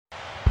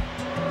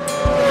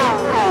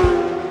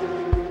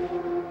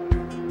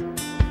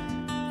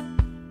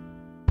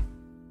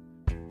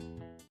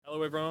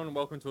Hello, everyone, and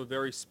welcome to a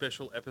very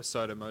special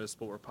episode of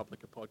Motorsport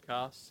Republica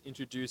podcast,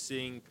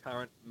 introducing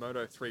current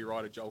Moto3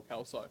 rider Joel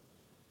Kelso.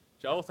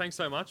 Joel, thanks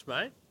so much,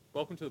 mate.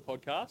 Welcome to the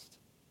podcast.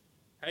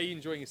 How are you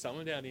enjoying your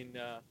summer down in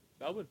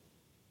Melbourne?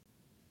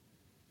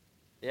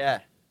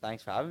 Yeah,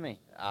 thanks for having me.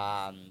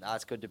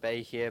 It's good to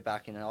be here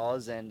back in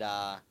Oz and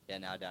now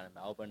down in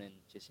Melbourne and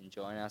just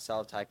enjoying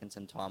ourselves, taking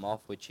some time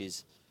off, which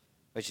is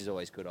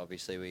always good.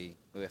 Obviously, we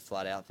were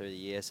flat out through the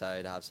year,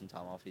 so to have some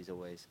time off is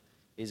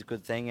a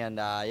good thing. And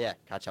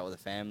catch up with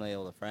the family,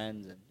 all the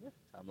friends, and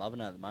so I'm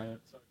loving it at the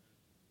moment.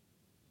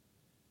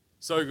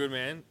 So good,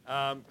 man.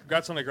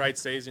 Congrats on a great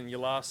season. Your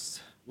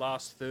last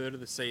third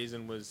of the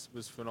season was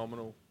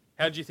phenomenal.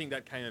 How do you think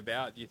that came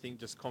about? Do you think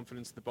just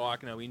confidence in the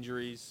bike, no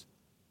injuries,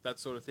 that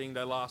sort of thing?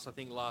 They last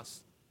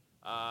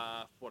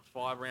 5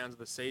 rounds of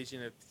the season,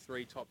 you had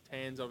 3 top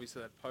 10s,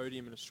 obviously that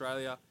podium in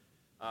Australia,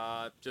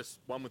 just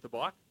one with the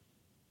bike.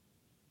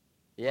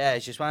 Yeah,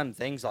 it's just one of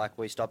the things. Like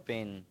we stopped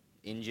being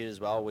injured as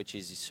well, which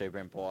is super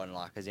important.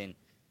 Like as in,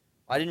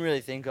 I didn't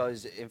really think I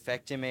was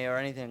infecting me or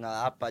anything like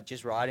that, but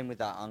just riding with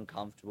that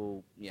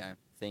uncomfortable,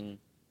 feeling,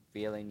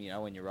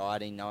 when you're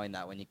riding, knowing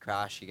that when you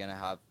crash, you're going to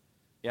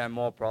have,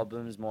 more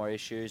problems, more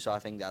issues. So I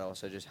think that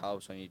also just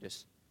helps when you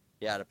just,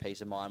 had a peace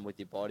of mind with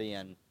your body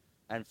and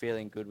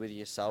feeling good with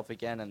yourself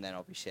again. And then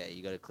obviously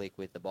you got to click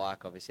with the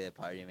bike. Obviously the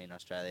podium in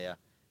Australia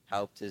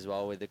helped as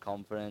well with the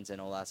confidence and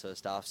all that sort of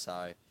stuff.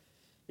 So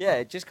yeah,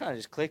 it just kind of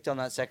just clicked on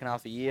that second half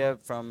of the year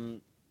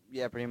from,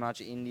 pretty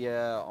much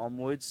India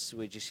onwards.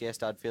 We just,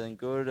 started feeling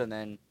good. And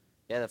then,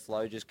 the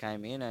flow just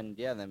came in. And,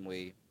 then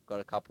we got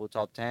a couple of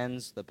top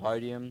 10s, the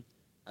podium.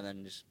 And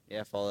then just,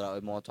 followed up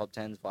with more top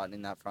 10s fighting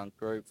in that front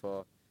group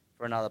for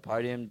another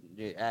podium.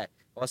 Yeah,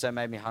 also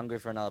made me hungry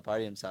for another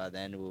podium. So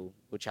then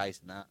we'll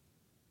chase that.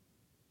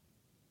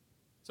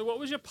 So what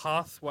was your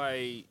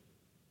pathway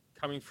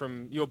coming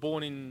from, you were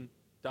born in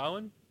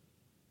Darwin?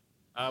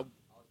 I was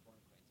born in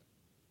Queensland.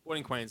 Born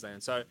in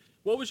Queensland. So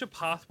what was your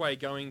pathway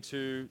going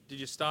to, did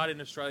you start in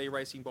Australia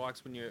racing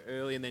bikes when you were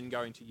early and then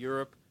going to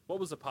Europe? What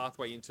was the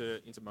pathway into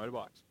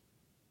motorbikes?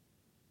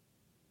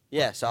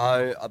 Yeah, so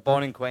I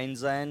born in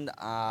Queensland.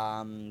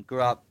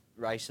 Grew up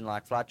racing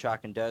like flat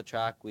track and dirt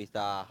track with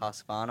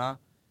Husqvarna.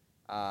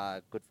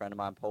 Good friend of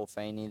mine, Paul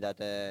Feeney,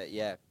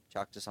 that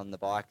chucked us on the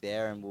bike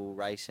there, and we were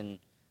racing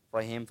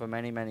for him for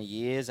many, many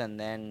years. And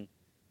then,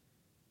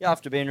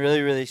 after being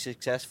really, really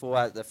successful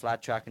at the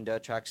flat track and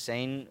dirt track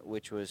scene,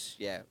 which was,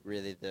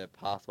 really the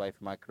pathway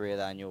for my career,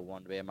 that I knew I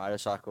wanted to be a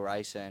motorcycle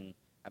racer and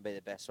be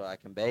the best way I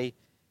can be.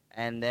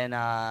 And then,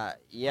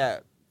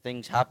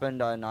 things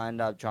happened, and I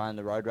ended up trying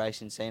the road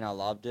racing scene. I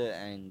loved it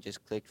and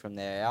just clicked from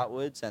there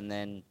outwards. And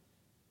then,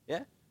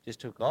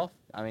 just took off.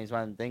 I mean, it's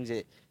one of the things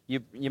that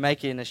you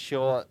make it in a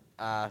short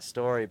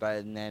story,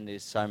 but then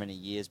there's so many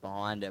years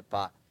behind it.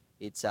 But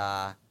it's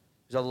a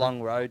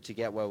long road to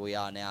get where we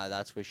are now,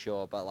 that's for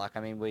sure. But I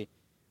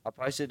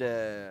posted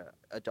a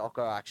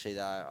doco actually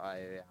that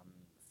I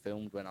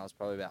filmed when I was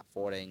probably about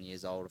 14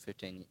 years old or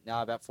 15.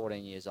 No, about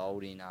 14 years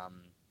old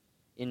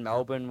in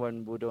Melbourne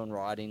when we were doing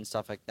riding and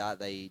stuff like that.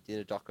 They did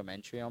a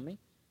documentary on me,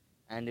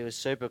 and it was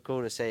super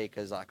cool to see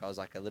because I was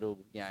like a little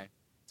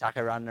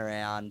tucker running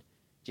around,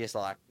 just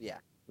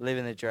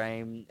living the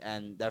dream.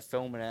 And they're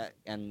filming it,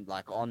 and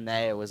on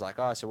there it was like,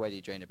 oh, so where do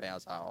you dream to be? I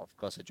was like, oh, of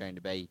course I dream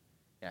to be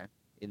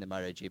in the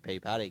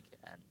MotoGP paddock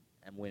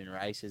and winning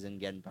races and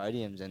getting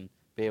podiums and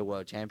be a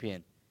world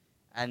champion.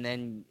 And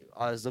then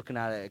I was looking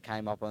at it, it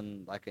came up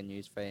on a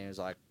news feed, and it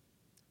was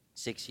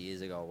 6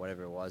 years ago or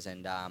whatever it was.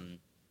 And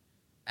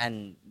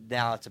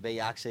now to be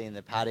actually in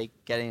the paddock,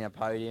 getting a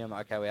podium.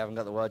 Okay, we haven't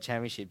got the world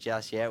championship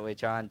just yet. We're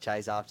trying to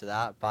chase after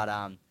that. But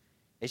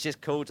it's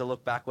just cool to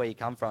look back where you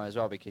come from as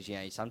well, because,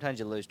 sometimes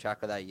you lose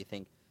track of that. You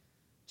think,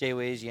 gee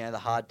whiz, the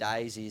hard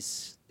days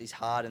is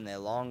hard and they're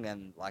long.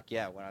 And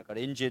when I got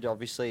injured,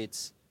 obviously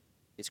it's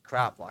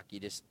crap.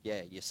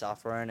 You're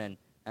suffering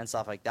and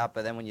stuff like that.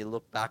 But then when you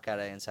look back at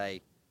it and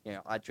say,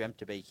 I dreamt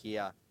to be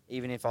here.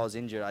 Even if I was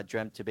injured, I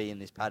dreamt to be in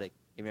this paddock,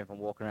 even if I'm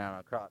walking around on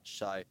a crutch.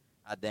 So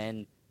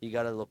then you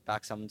got to look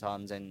back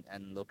sometimes and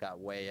look at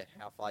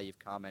how far you've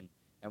come and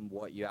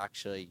what you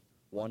actually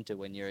wanted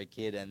when you're a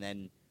kid. And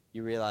then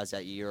you realize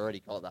that you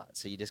already got that.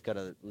 So you just got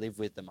to live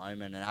with the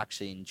moment and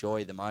actually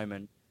enjoy the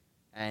moment.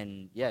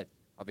 And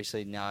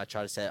obviously now I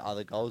try to set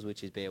other goals,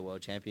 which is be a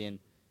world champion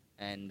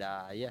and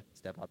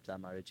step up to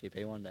that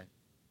MotoGP one day.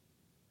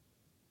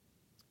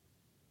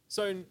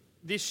 So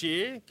this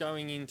year,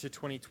 going into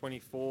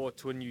 2024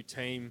 to a new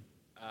team,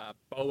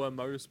 Boa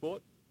Motorsport,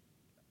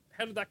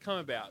 how did that come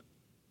about?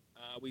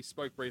 We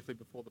spoke briefly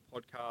before the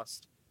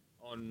podcast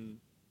on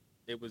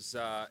it was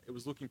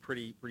looking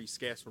pretty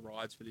scarce for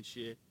rides for this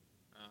year,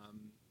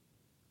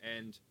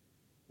 and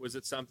was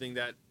it something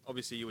that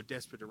obviously you were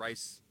desperate to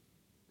race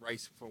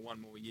for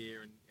one more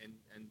year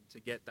and to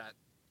get that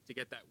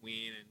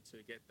win and to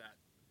get that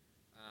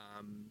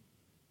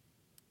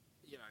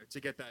to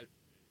get that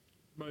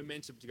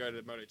momentum to go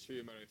to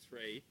Moto2,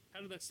 Moto3?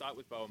 How did that start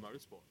with Boa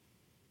Motorsport?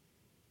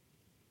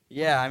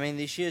 Yeah, I mean,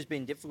 this year's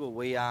been difficult.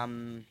 We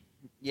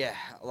Yeah,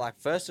 like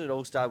first it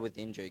all started with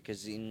injury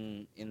because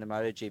in the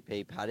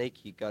MotoGP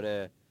paddock you got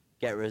to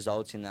get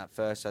results in that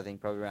first, I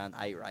think probably around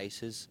 8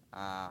 races,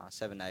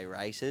 7 to 8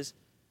 races.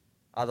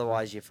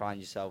 Otherwise you find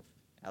yourself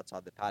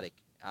outside the paddock.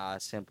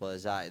 Simple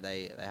as that.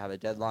 They have a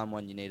deadline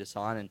when you need to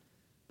sign, and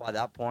by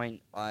that point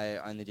I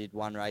only did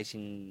one race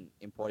in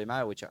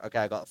Portimao, which okay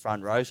I got the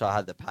front row, so I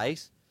had the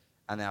pace,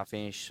 and then I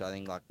finished I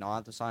think like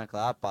ninth or something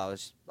like that, but I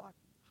was like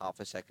half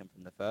a second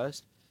from the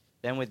first.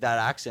 Then with that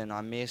accident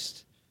I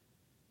missed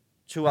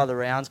 2 other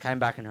rounds, came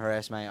back and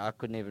harassed me. I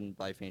couldn't even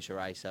play finish a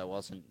race, so I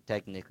wasn't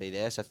technically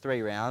there. So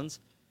 3 rounds.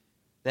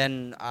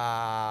 Then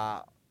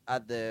at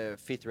the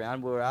 5th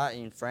round we were at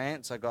in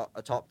France, I got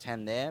a top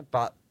 10 there,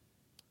 but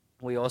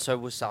we also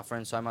was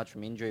suffering so much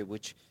from injury,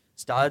 which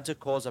started to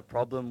cause a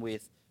problem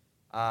with.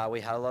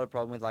 We had a lot of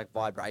problem with like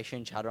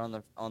vibration chatter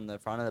on the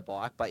front of the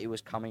bike, but it was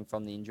coming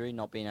from the injury,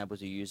 not being able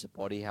to use the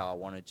body how I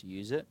wanted to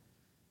use it,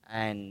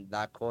 and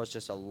that caused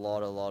just a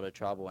lot of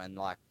trouble. And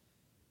like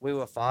we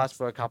were fast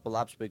for a couple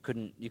laps, but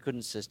you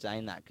couldn't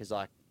sustain that because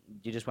like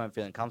you just weren't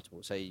feeling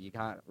comfortable. So you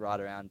can't ride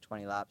around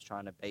 20 laps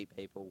trying to beat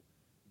people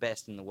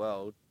best in the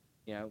world,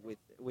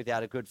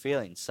 without a good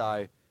feeling.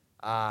 So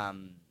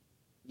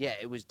yeah,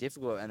 it was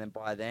difficult. And then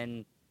by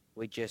then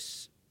we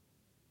just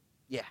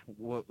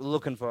were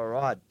looking for a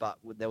ride, but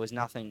there was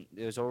nothing.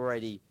 There was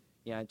already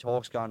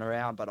talks going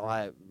around, but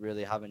I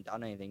really haven't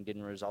done anything.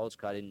 Didn't results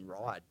because I didn't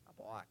ride a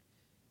bike.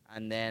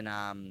 And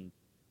then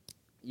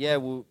yeah,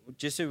 well,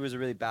 just it was a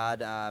really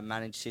bad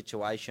managed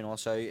situation.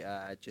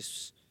 Also,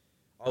 just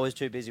I was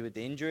too busy with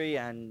the injury,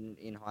 and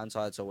in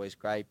hindsight, it's always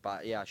great.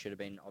 But yeah, I should have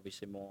been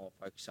obviously more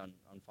focused on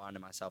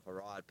finding myself a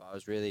ride. But I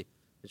was really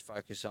just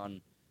focused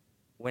on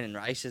winning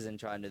races and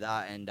trying to do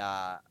that, and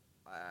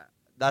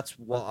that's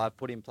what I've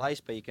put in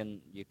place. But you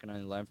can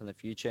only learn from the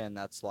future, and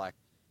that's like,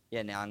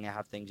 yeah, now I'm gonna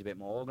have things a bit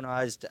more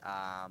organized,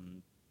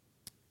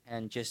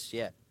 and just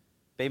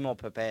be more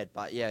prepared.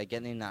 But yeah,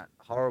 getting in that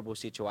horrible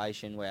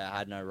situation where I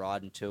had no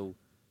ride until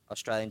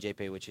Australian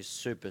GP, which is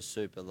super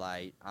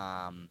late,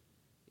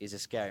 is a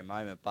scary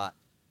moment. But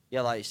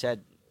yeah, like you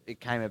said, it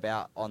came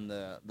about on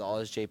the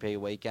Oz GP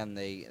weekend.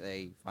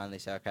 They finally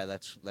said, okay,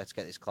 let's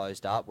get this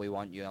closed up. We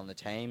want you on the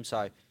team.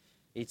 So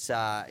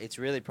it's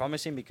really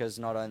promising because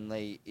not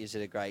only is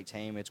it a great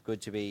team, it's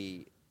good to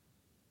be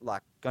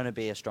like going to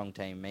be a strong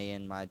team. Me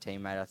and my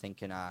teammate, I think,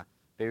 can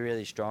be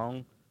really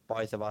strong.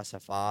 Both of us are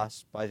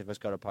fast. Both of us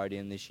got a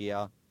podium this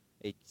year.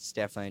 It's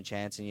definitely a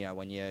chance, and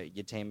when your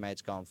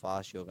teammate's going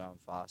fast, you're going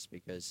fast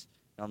because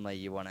normally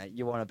you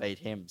wanna beat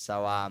him.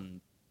 So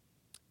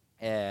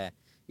yeah,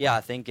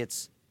 I think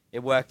it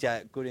worked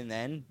out good in the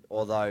end.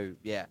 Although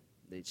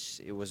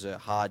it was a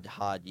hard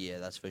year,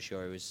 that's for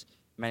sure. It was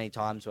many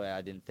times where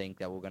I didn't think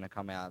that we are going to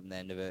come out in the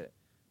end of it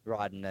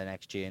riding the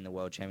next year in the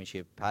World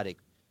Championship paddock.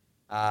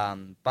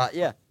 But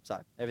yeah, so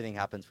everything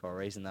happens for a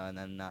reason though, and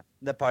then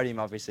the podium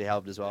obviously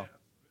helped as well.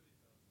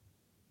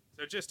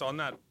 So just on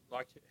that,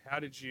 like, how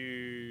did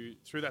you,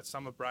 through that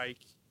summer break,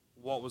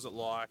 what was it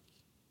like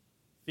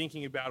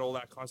thinking about all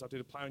that kind of stuff?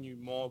 Did it play on you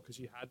more because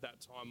you had that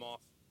time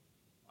off?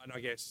 And I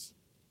guess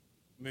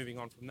moving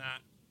on from that,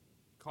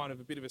 kind of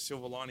a bit of a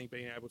silver lining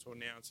being able to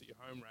announce at your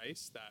home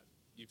race that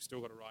you've still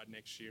got to ride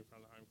next year in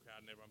front of the home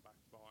crowd and everyone back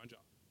behind you.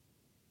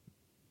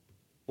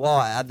 Well,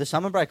 at the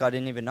summer break, I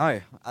didn't even know.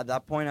 At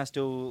that point,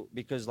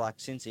 because like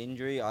since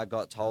injury, I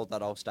got told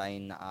that I'll stay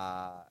in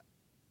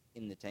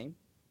the team,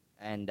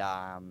 and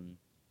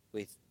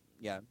with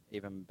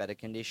even better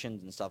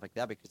conditions and stuff like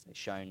that because they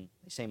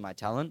seen my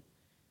talent,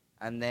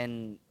 and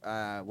then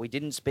we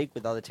didn't speak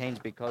with other teams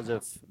because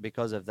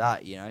of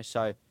that,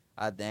 So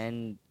at the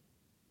end,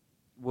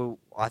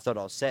 I thought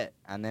I was set,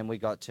 and then we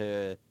got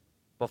to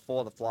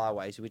before the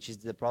flyaways, which is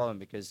the problem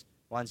because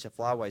once the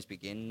flyaways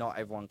begin, not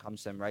everyone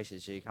comes to them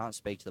races, so you can't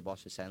speak to the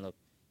bosses saying, look,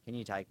 can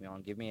you take me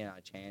on? Give me a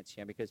chance,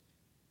 because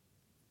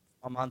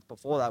a month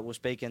before that, we'll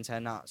speak and say,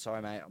 no,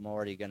 sorry, mate, I'm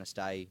already going to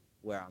stay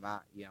where I'm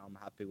at. I'm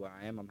happy where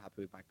I am. I'm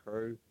happy with my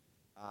crew.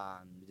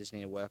 We just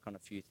need to work on a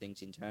few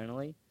things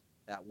internally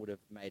that would have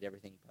made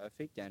everything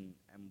perfect and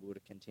would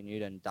have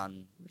continued and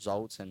done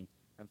results and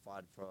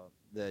fight for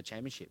the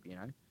championship,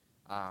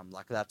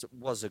 like that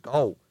was the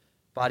goal.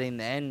 But in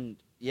the end,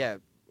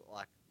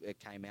 like it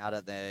came out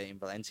in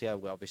Valencia.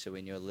 Obviously,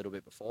 we knew a little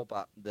bit before,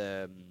 but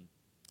the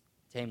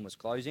team was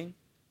closing.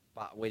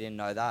 But we didn't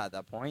know that at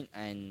that point.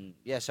 And,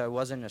 so it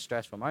wasn't a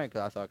stressful moment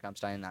because I thought, okay, I'm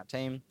staying in that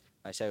team.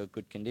 They say with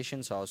good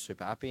conditions, so I was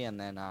super happy. And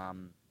then,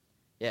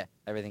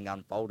 everything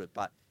unfolded.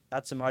 But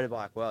that's the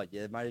motorbike world.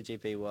 Yeah, the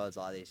MotoGP world's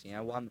like this.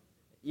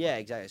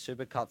 Exactly.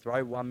 Super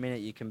cutthroat. 1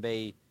 minute you can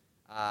be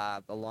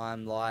the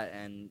limelight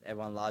and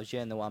everyone loves you,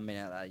 and the 1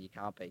 minute that you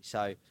can't be.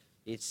 So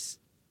it's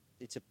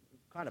a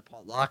kind of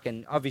potluck.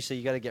 And obviously,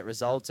 you got to get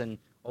results, and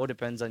all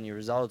depends on your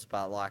results.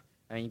 But, like,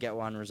 you get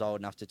one result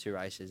and after 2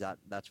 races,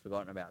 that's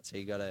forgotten about. So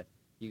you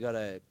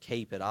gotta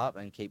keep it up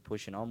and keep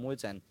pushing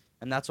onwards, and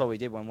that's what we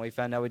did when we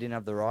found out we didn't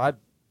have the ride.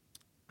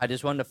 I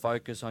just wanted to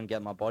focus on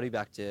getting my body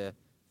back to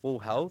full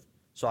health,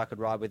 so I could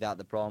ride without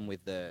the problem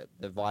with the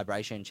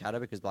vibration and chatter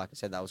because, like I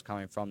said, that was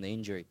coming from the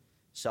injury.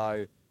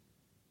 So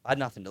I had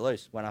nothing to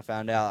lose. When I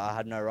found out I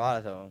had no ride,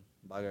 I thought,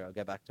 well, bugger, I'll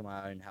get back to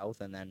my own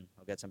health, and then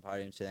I'll get some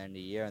podiums to the end of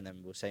the year, and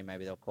then we'll see.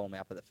 Maybe they'll call me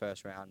up at the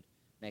first round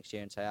next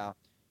year and say,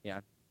 you know,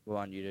 we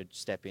want you to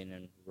step in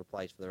and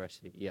replace for the rest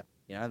of the year.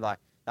 You know, like,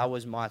 that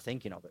was my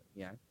thinking of it,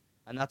 you know.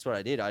 And that's what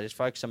I did. I just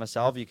focused on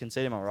myself. You can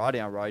see in my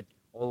riding, I rode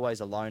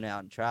always alone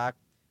out in track,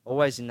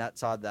 always in that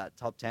side, that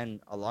top 10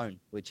 alone,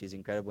 which is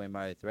incredible in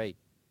Moto3.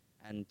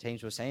 And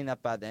teams were seeing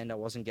that by the end. I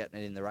wasn't getting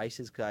it in the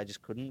races because I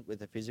just couldn't with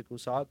the physical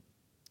side.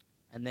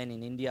 And then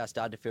in India, I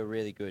started to feel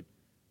really good.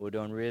 We were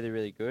doing really,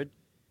 really good.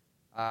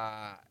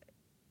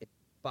 It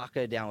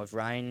bucketed down with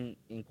rain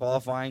in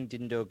qualifying.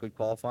 Didn't do a good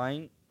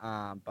qualifying,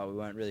 but we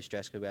weren't really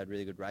stressed because we had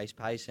really good race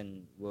pace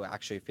and we were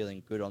actually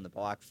feeling good on the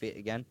bike, fit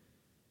again.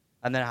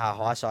 And then I had a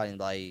high side in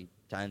like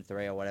turn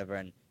 3 or whatever,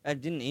 and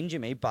it didn't injure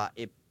me, but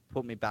it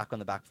put me back on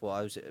the back foot.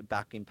 I was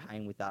back in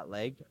pain with that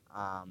leg,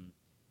 and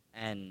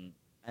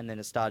then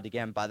it started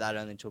again. But that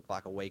only took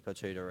like a week or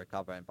two to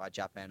recover, and by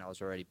Japan I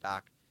was already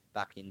back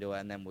into it,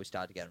 and then we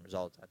started getting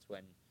results. That's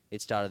when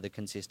it started the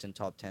consistent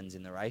top 10s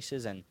in the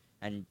races, and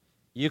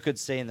you could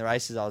see in the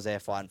races I was there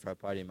fighting for a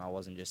podium. I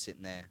wasn't just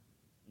sitting there,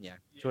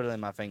 twiddling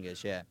my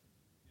fingers. Yeah.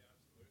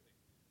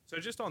 So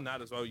just on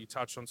that as well, you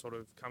touched on sort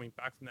of coming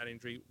back from that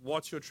injury.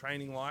 What's your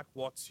training like?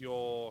 What's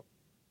your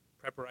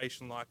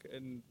preparation like?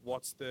 And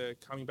what's the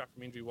coming back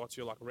from injury? What's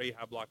your like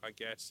rehab like? I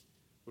guess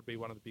would be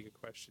one of the bigger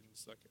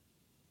questions. Like,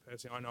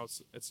 personally, I know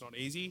it's not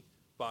easy,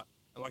 but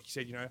like you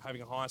said,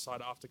 having a high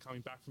side after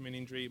coming back from an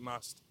injury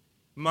must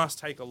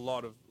take a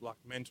lot of like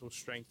mental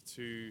strength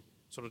to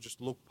sort of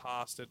just look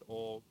past it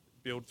or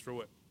build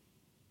through it.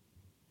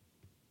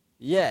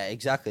 Yeah,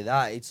 exactly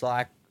that. It's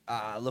like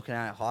looking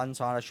at it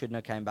hindsight, I shouldn't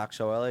have came back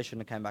so early. I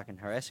shouldn't have came back in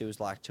Jerez. It was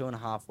like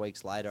 2.5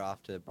 weeks later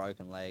after the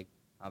broken leg.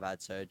 I've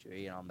had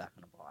surgery and I'm back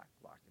on a bike.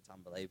 Like, it's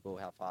unbelievable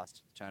how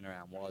fast the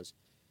turnaround was.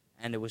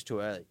 And it was too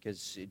early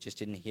because it just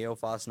didn't heal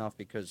fast enough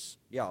because,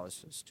 I was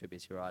just too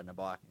busy riding a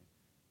bike and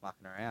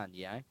mucking around,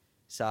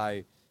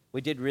 So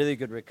we did really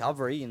good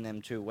recovery in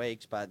them 2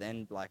 weeks, but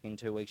then, like, in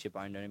 2 weeks, your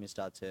bone don't even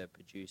start to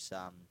produce,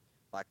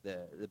 like,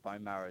 the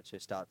bone marrow to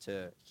start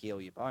to heal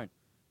your bone.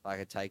 Like,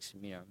 it takes,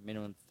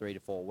 minimum 3 to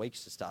 4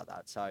 weeks to start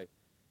that. So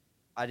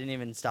I didn't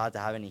even start to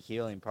have any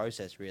healing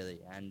process, really.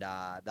 And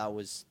that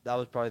was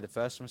probably the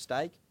first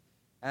mistake.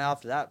 And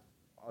after that,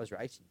 I was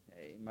racing.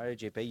 In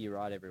MotoGP, you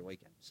ride every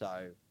weekend.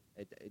 So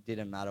it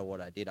didn't matter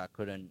what I did. I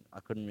couldn't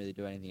really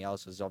do anything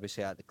else. I was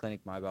obviously at the Clinic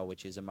Mobile,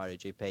 which is a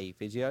MotoGP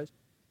physios,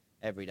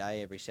 every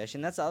day, every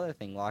session. That's the other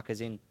thing. Like,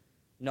 as in,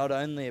 not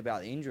only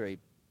about the injury,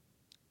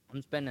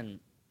 I'm spending,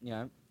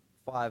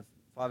 5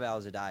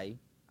 hours a day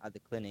at the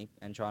clinic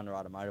and trying to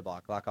ride a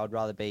motorbike. Like, I'd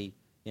rather be,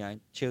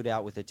 chilled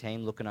out with the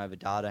team, looking over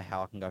data,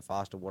 how I can go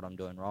faster, what I'm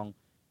doing wrong,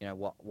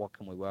 what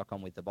can we work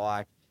on with the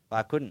bike. But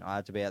I couldn't. I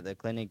had to be at the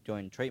clinic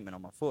doing treatment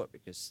on my foot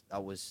because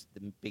that was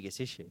the biggest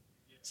issue.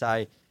 Yeah.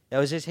 So there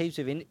was just heaps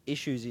of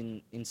issues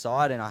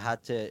inside, and I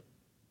had to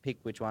pick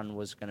which one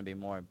was going to be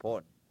more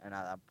important. And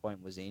at that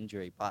point was the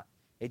injury. But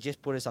it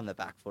just put us on the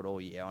back foot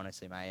all year,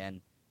 honestly, mate.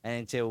 And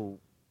until,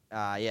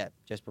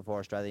 just before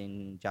Australia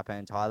and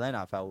Japan, Thailand,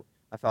 I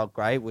felt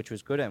great, which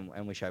was good,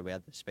 and we showed we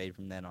had the speed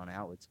from then on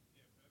outwards.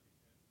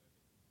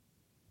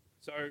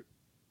 So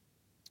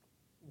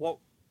what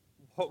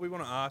we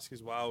want to ask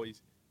as well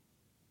is,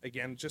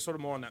 again, just sort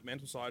of more on that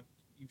mental side,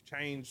 you've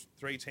changed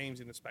 3 teams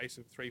in the space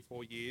of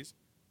 3-4 years.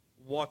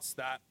 What's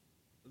that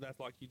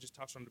like you just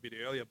touched on it a bit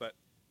earlier, but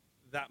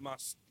that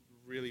must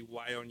really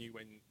weigh on you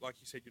when, like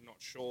you said, you're not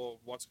sure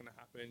what's going to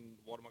happen,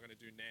 what am I going to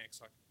do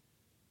next? Like,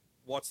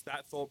 what's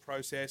that thought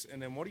process?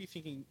 And then what are you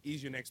thinking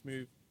is your next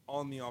move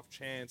on the off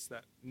chance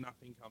that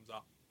nothing comes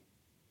up?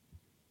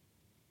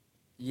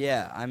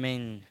 Yeah, I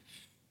mean,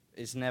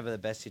 it's never the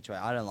best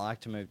situation. I don't like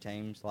to move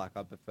teams. Like,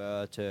 I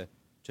prefer to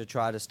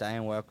try to stay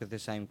and work with the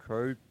same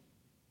crew.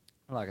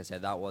 Like I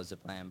said, that was the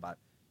plan, but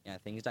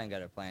things don't go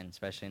to plan,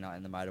 especially not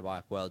in the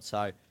motorbike world.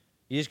 So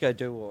you just go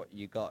do what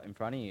you got in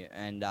front of you.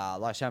 And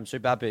like I said, I'm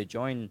super happy to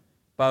join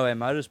Boa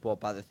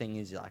Motorsport, but the thing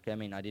is, like,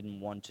 I didn't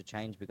want to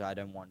change because I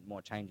don't want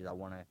more changes. I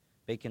want to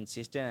be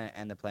consistent,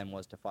 and the plan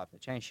was to fight for the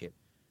championship.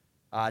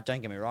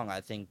 Don't get me wrong, I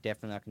think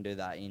definitely I can do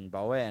that in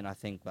Boa, and I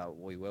think that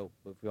we will.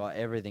 We've got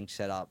everything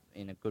set up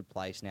in a good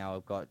place now.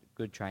 We've got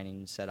good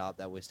training set up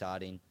that we're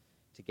starting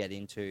to get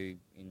into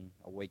in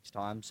a week's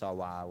time. So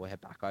we'll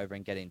head back over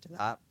and get into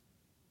that.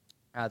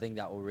 I think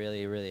that will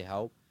really, really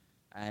help.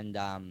 And,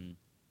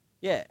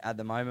 at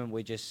the moment,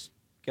 we just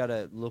got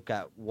to look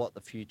at what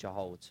the future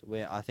holds.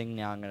 I think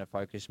now I'm going to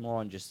focus more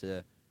on just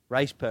the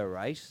race per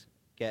race,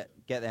 get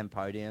them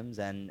podiums,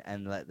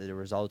 and let the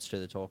results do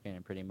the talking,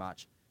 and pretty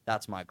much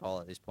that's my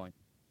goal at this point.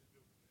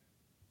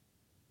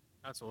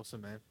 That's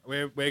awesome, man.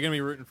 We're going to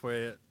be rooting for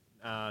you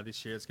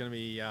this year. It's going to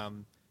be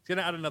it's going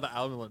to add another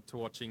element to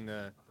watching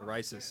the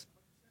races.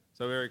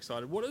 So we're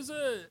excited. What is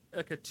a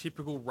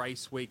typical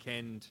race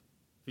weekend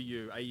for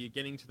you? Are you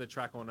getting to the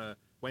track on a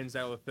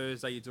Wednesday or a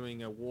Thursday? You're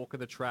doing a walk of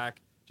the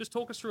track? Just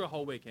talk us through a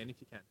whole weekend if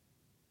you can.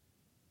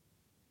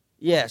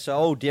 Yeah, so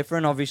all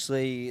different.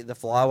 Obviously, the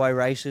flyaway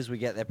races, we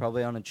get there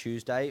probably on a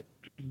Tuesday.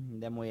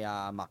 Then we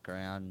muck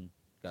around,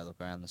 go look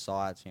around the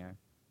sites,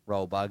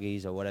 roll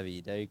buggies or whatever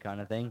you do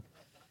kind of thing.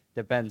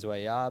 Depends where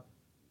you are.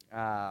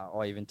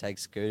 Or even take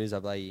scooters. I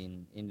believe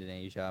in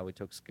Indonesia, we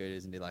took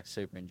scooters and did like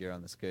super enduro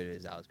on the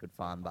scooters. That was good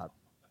fun. But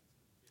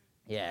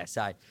yeah,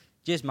 so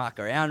just muck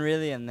around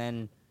really, and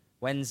then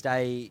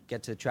Wednesday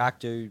get to the track,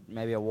 do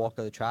maybe a walk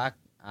of the track.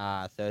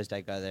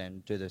 Thursday go there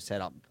and do the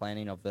setup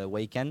planning of the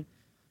weekend.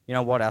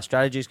 What our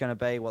strategy is going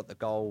to be, what the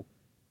goal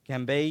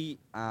can be,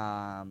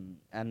 and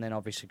then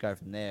obviously go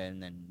from there.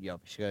 And then you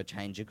obviously got to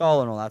change your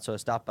goal and all that sort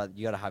of stuff, but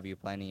you got to have your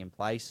planning in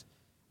place.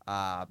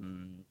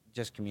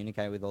 Just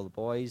communicate with all the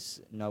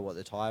boys, know what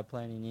the tyre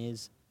planning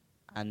is,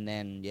 and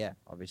then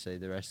obviously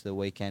the rest of the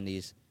weekend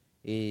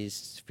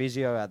is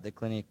physio at the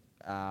clinic,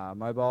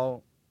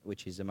 mobile,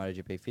 which is the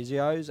MotoGP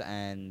physios,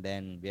 and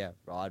then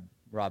ride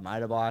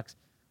motorbikes.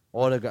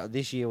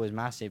 This year was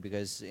massive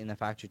because in the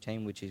factory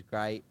team, which is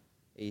great,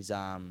 is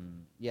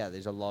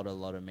there's a lot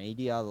of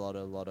media, a lot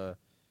of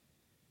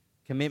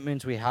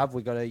commitments we have.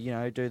 We got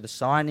to do the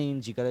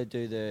signings, you got to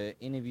do the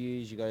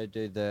interviews, you got to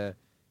do the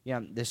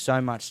there's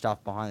so much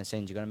stuff behind the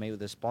scenes. You got to meet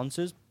with the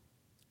sponsors.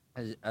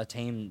 A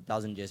team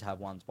doesn't just have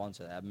one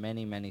sponsor. They have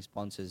many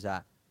sponsors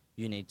that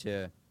you need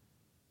to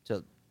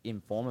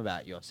inform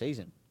about your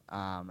season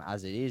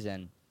as it is.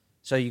 And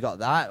so you got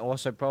that.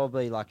 Also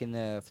probably like in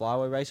the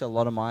flyaway race, a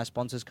lot of my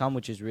sponsors come,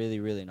 which is really,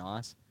 really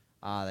nice.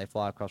 They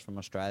fly across from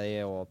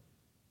Australia or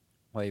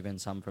even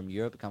some from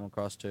Europe come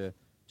across to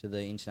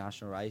the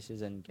international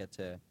races and get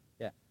to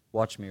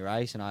watch me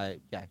race, and I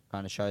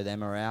kind of show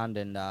them around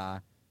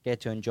and get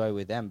to enjoy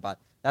with them. But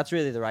that's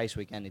really the race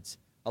weekend. It's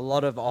a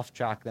lot of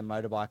off-track, the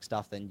motorbike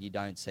stuff that you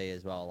don't see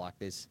as well. Like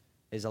there's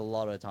a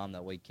lot of time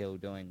that we kill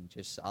doing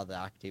just other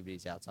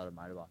activities outside of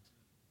motorbikes.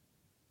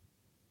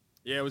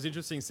 Yeah, it was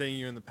interesting seeing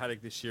you in the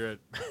paddock this year at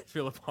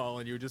Phillip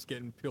Island. You were just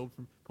getting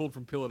pulled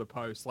from pillar to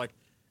post.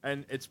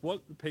 And it's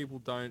what people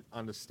don't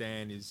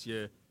understand is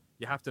you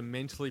have to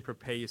mentally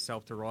prepare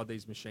yourself to ride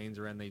these machines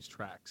around these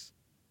tracks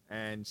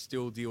and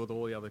still deal with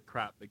all the other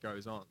crap that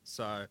goes on.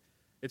 So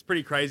it's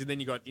pretty crazy. Then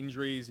you got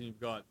injuries and you've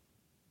got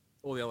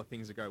all the other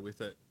things that go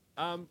with it.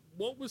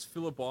 What was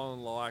Phillip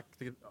Island like?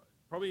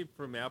 Probably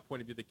from our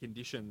point of view, the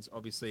conditions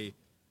obviously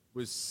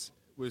was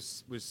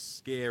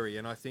scary,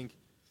 and I think,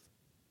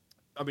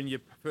 your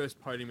first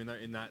podium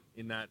in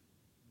that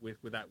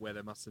with that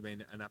weather must have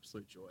been an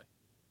absolute joy.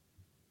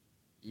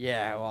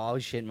 Yeah, well, I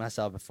was shitting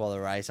myself before the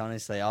race.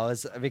 Honestly,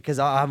 because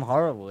I'm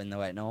horrible in the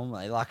wet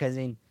normally. Like as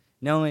in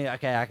normally,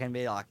 okay, I can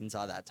be like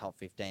inside that top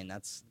 15.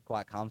 That's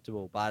quite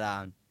comfortable, but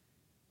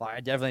I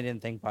definitely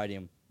didn't think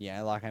podium.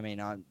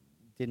 I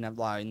didn't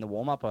have in the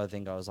warm up. I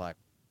think I was like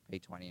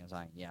P20 or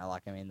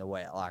something. The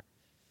wet.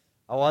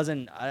 I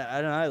wasn't.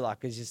 I don't know.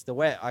 It's just the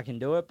wet. I can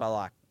do it,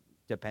 but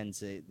depends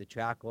the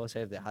track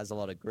also if it has a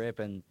lot of grip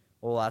and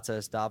all that sort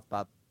of stuff.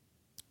 But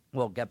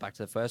we'll get back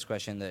to the first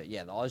question. The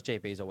Oz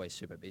GP is always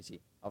super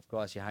busy. Of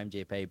course, your home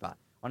GP, but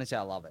honestly,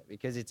 I love it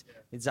because it's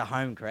a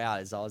home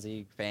crowd. It's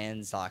Aussie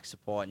fans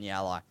supporting you.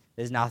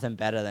 There's nothing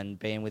better than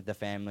being with the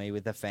family,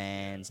 with the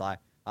fans. I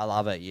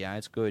love it.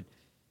 It's good.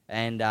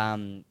 And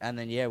then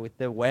with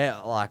the wet,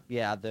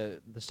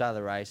 the start of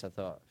the race, I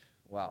thought,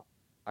 well,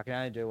 I can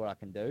only do what I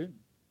can do.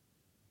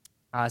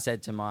 I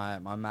said to my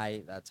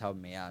mate that's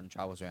helping me out and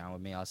travels around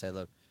with me, I said,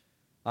 look,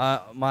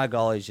 my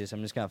goal is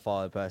I'm just going to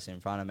follow the person in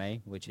front of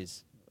me, which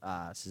is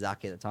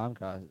Suzuki at the time,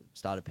 because I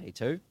started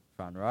P2,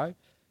 front row.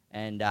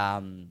 And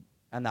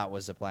that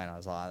was the plan. I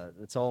was like,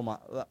 it's all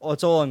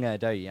I'm going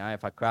to do.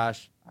 If I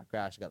crash, I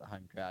got the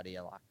home crowd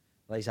here.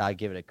 At least I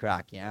give it a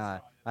crack,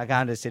 I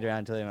can't just sit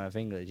around twiddling my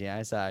fingers,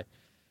 so.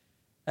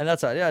 And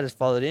that's right. I just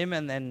followed him,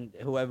 and then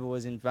whoever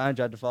was in front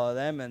tried to follow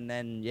them, and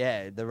then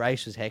the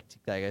race was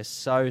hectic. It was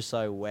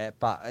so wet,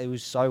 but it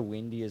was so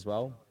windy as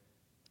well.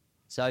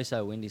 So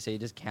windy. So you're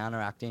just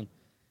counteracting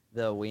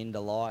the wind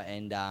a lot,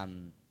 and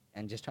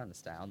just trying to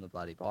stay on the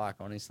bloody bike,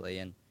 honestly.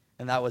 And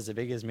that was the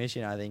biggest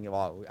mission, I think.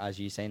 Well, as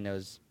you've seen, there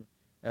was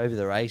over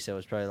the race. It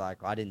was probably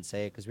I didn't see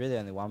it because really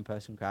only one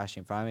person crashed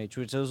in front of me,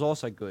 which was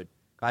also good.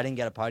 I didn't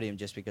get a podium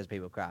just because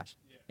people crashed.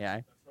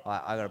 I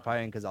got a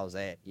podium because I was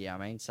there.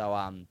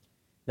 So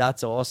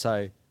that's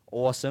also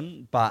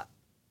awesome. But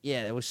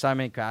there was so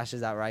many crashes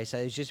that race. So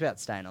it was just about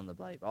staying on the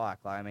bloody bike.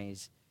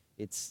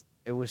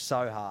 It was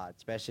so hard,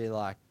 especially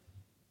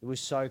it was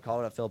so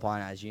cold at Phillip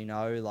Island, as you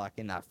know,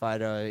 in that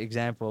photo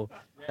example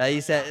that you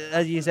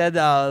said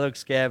that I looked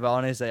scared, but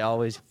honestly I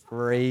was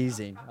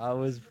freezing.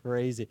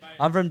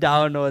 I'm from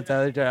Darwin, North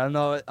Territory.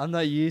 I'm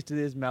not used to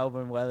this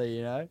Melbourne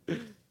weather,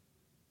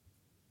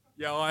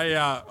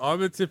 Yeah,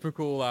 I'm a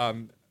typical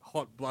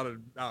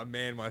hot-blooded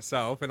man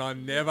myself, and I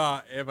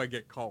never, ever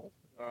get cold,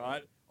 all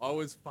right? I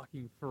was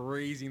fucking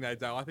freezing that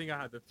day. I think I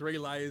had the 3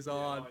 layers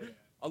on. Yeah.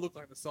 I looked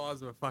like the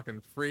size of a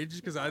fucking fridge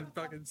because I had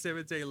fucking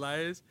 17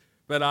 layers.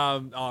 But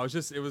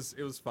it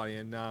was funny,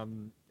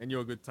 and you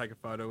were good to take a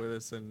photo with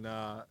us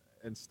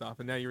and stuff.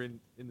 And now you're in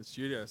the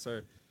studio,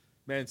 so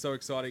man, so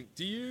exciting.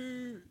 Do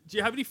you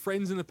have any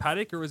friends in the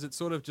paddock, or is it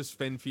sort of just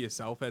fend for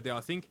yourself out there?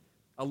 I think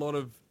a lot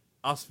of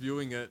us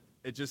viewing it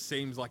just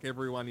seems like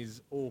everyone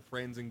is all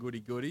friends and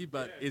goody,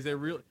 but is there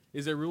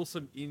real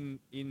some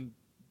in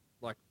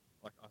like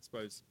I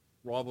suppose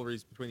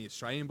rivalries between the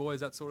Australian boys,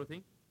 that sort of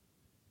thing?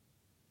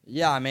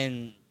 Yeah, I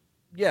mean,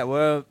 yeah,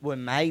 we're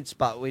mates,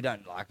 but we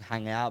don't like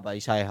hang out. But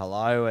you say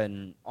hello,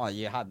 and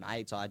you have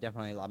mates. I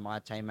definitely like my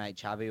teammate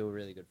Chavi. We're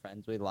really good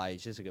friends with. Like,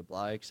 he's just a good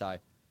bloke. So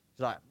it's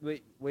like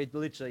we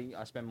literally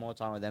I spend more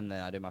time with them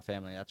than I do my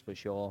family. That's for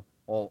sure.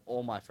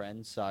 All my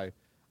friends. So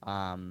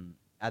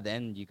at the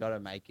end, you got to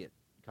make it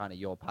kind of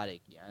your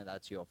paddock. You know,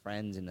 that's your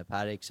friends in the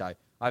paddock. So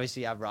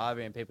obviously you have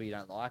rivalry and people you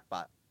don't like,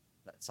 but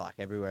that's like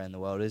everywhere in the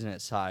world, isn't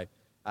it? So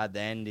at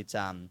the end, it's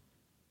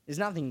there's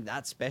nothing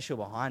that special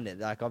behind it.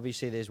 Like,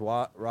 obviously, there's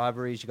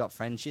rivalries, you got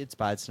friendships,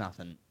 but it's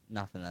nothing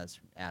that's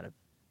out of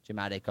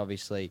dramatic,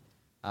 obviously.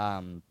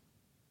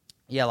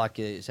 Yeah, like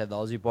you said, the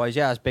Aussie boys.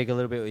 Yeah, I speak a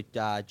little bit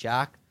with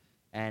Jack,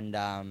 and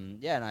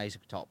yeah, no, he's a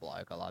top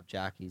bloke. I love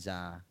Jack.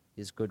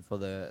 He's good for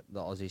the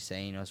Aussie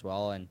scene as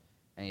well, and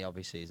he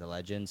obviously is a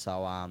legend.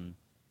 So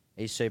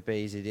he's super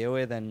easy to deal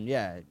with, and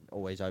yeah,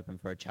 always open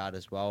for a chat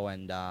as well.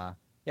 And yeah,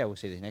 we'll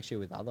see this next year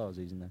with other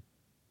Aussies in there.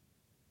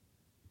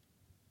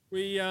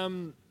 We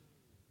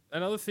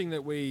another thing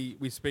that we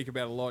speak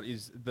about a lot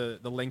is the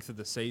length of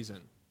the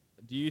season.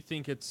 Do you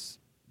think it's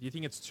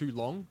too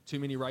long, too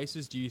many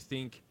races? Do you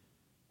think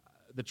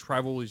the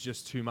travel is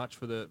just too much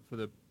for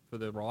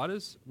the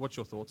riders? What's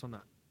your thoughts on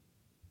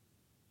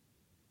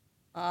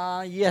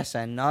that? Yes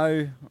and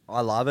no.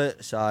 I love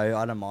it, so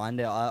I don't mind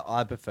it.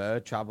 I prefer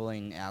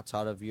traveling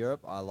outside of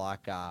Europe. I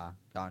like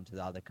going to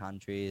the other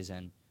countries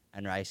and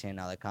racing in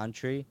another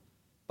country.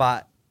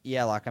 But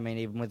yeah, like, I mean,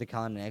 even with the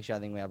calendar next year, I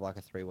think we have like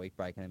a 3-week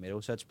break in the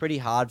middle. So it's pretty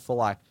hard for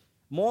like,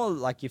 more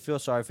like you feel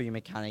sorry for your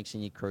mechanics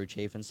and your crew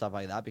chief and stuff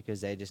like that because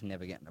they're just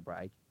never getting a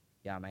break.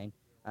 You know what I mean?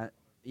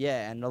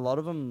 Yeah, and a lot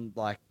of them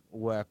like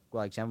work,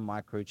 like example, my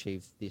crew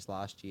chief this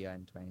last year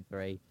in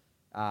 23,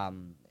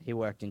 he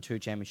worked in 2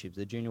 championships,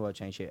 the Junior World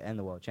Championship and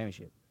the World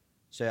Championship.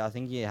 So I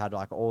think he had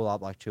like all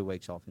up like 2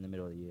 weeks off in the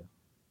middle of the year.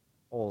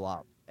 All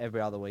up.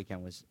 Every other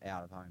weekend was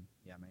out of home.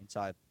 You know what I mean?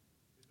 So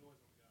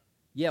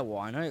yeah, well,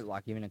 I know,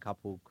 like, even a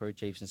couple crew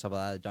chiefs and stuff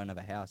like that don't have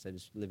a house. They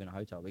just live in a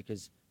hotel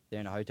because they're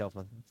in a hotel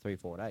for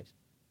 3-4 days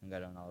and go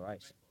to another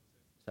race.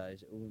 So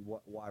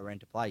why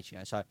rent a place, you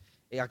know? So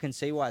I can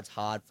see why it's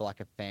hard for,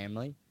 like, a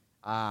family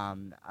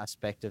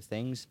aspect of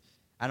things.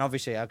 And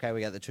obviously, okay,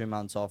 we got the 2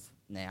 months off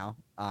now,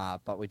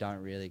 but we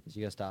don't really because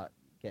you got to start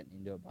getting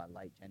into it by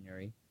late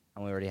January.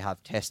 And we already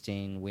have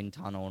testing, wind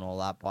tunnel and all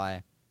that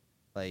by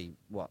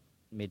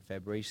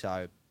mid-February.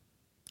 So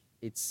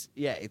it's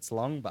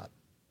long, but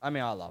I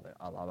mean, I love it.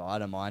 I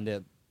don't mind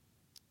it.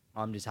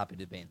 I'm just happy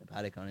to be in the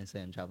paddock, honestly,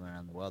 and traveling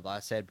around the world. Like I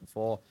said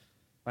before,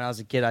 when I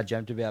was a kid, I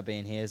dreamt about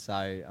being here, so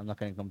I'm not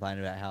going to complain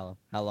about how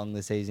long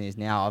the season is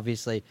now.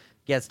 Obviously, it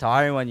gets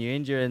tiring when you're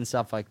injured and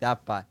stuff like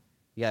that, but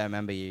you got to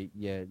remember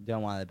you're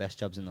doing one of the best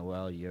jobs in the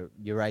world.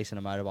 You're racing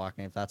a motorbike,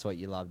 and if that's what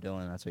you love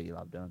doing, that's what you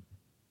love doing.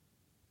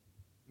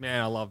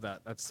 Man, I love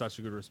that. That's such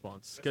a good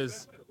response.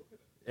 Because,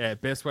 yeah,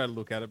 best way to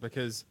look at it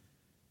because...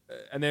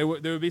 and there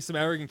would be some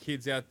arrogant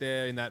kids out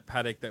there in that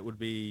paddock that would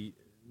be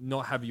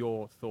not have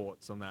your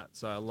thoughts on that.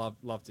 So I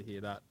love to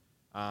hear that.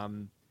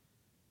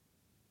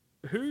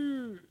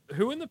 Who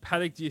in the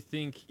paddock do you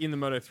think in the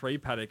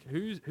Moto3 paddock?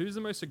 Who's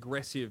the most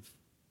aggressive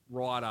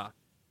rider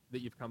that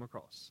you've come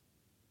across?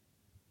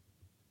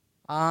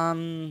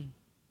 Well,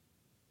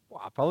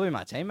 probably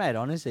my teammate,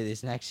 honestly,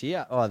 this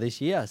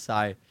year.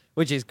 So,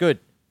 which is good,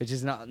 which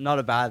is not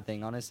a bad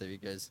thing, honestly,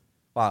 because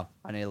I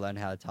need to learn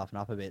how to toughen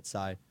up a bit.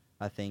 So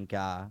I think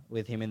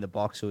with him in the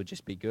box, it would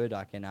just be good.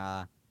 I can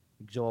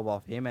absorb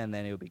off him, and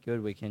then it'll be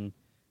good. We can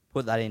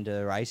put that into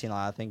the racing.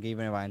 Like, I think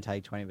even if I can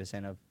take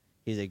 20% of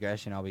his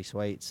aggression, I'll be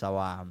sweet. So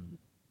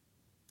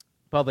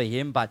probably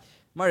him. But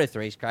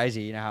Moto3 is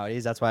crazy. You know how it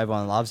is. That's why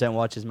everyone loves it and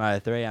watches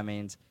Moto3. I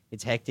mean,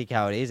 it's hectic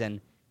how it is.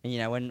 And you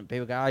know, when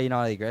people go, oh, you're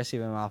not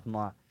aggressive enough, I'm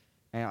like,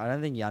 man, I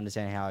don't think you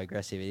understand how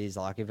aggressive it is.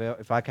 Like,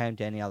 if I came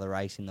to any other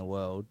race in the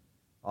world,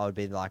 I would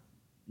be like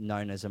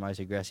known as the most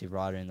aggressive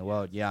rider in the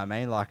world. You know what I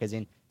mean? Like, as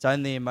in, it's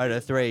only in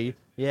Moto3.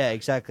 Yeah,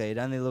 exactly. It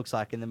only looks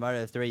like in the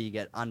Moto3 you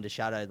get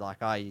undershadowed, like,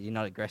 oh, you're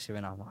not aggressive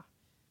enough.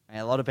 And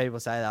a lot of people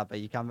say that, but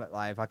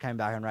if I came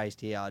back and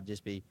raced here, I'd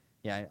just be,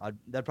 you know,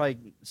 they'd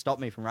probably stop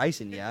me from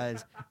racing, you know,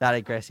 it's that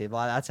aggressive.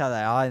 Like, that's how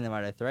they are in the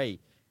Moto3.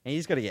 And you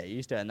just got to get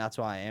used to it, and that's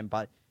why I am.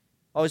 But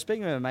I was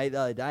speaking with a mate the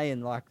other day,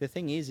 and, like, the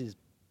thing is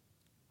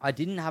I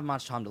didn't have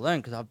much time to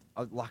learn because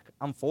like,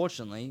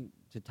 unfortunately,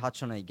 to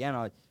touch on it again,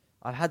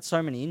 I've had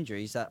so many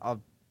injuries that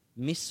I've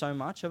missed so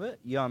much of it.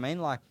 You know what I mean?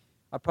 Like,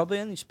 I probably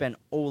only spent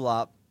all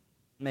up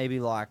maybe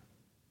like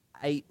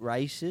 8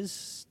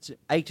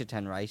 to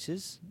 10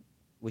 races,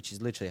 which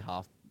is literally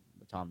half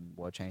the time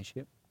World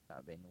Championship.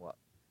 That'd been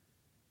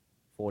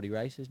 40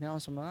 races now or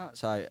something like that.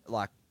 So,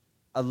 like,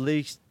 at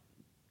least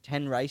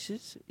 10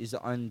 races is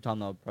the only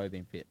time I've probably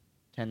been fit.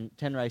 10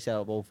 races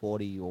out of all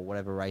 40 or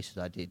whatever races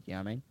I did, you know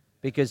what I mean?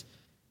 Because,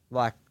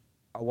 like,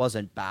 I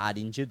wasn't bad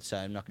injured, so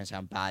I'm not going to say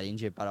I'm bad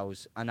injured, but I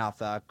was enough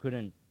that I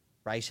couldn't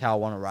race how I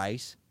want to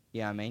race,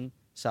 you know what I mean?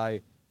 So,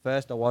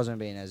 first, I wasn't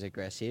being as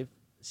aggressive.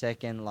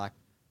 Second, like,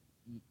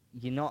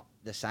 you're not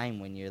the same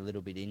when you're a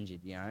little bit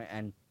injured, you know?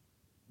 And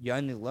you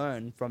only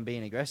learn from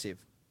being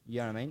aggressive.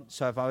 You know what I mean?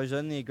 So if I was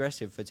only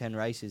aggressive for 10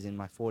 races in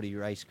my 40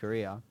 race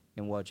career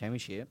in World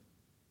Championship,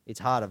 it's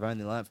hard. I've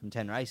only learned from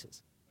 10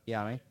 races. You know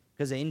what I mean?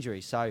 Because of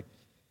injuries. So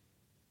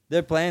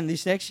their plan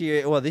this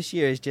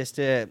year is just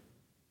to,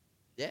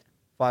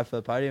 fight for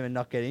the podium and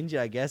not get injured,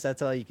 I guess. That's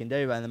all you can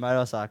do. But in the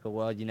motorcycle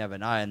world, you never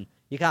know. And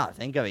you can't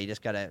think of it. You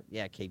just got to,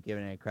 keep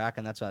giving it a crack.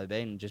 And that's what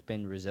they've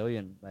been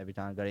resilient. Every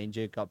time I got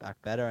injured, got back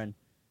better. And,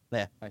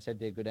 like I said,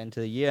 did a good end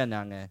to the year. And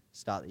now I'm going to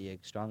start the year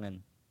strong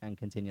and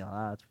continue like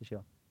that, that's for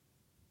sure.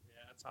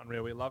 Yeah, that's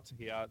unreal. We love to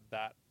hear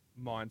that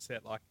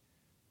mindset. Like,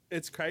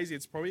 it's crazy.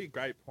 It's probably a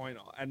great point.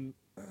 And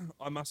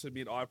I must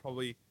admit, I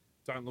probably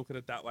don't look at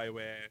it that way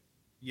where,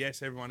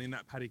 yes, everyone in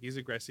that paddock is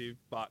aggressive,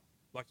 but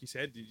like you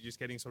said, you're just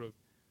getting sort of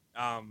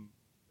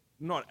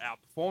not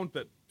outperformed,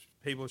 but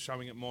people are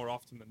showing it more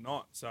often than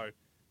not. So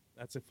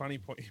that's a funny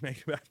point you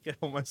make about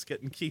almost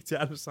getting kicked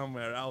out of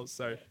somewhere else.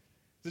 So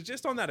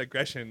just on that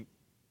aggression,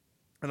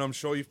 and I'm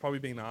sure you've probably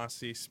been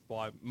asked this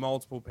by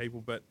multiple people,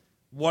 but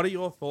what are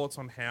your thoughts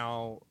on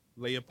how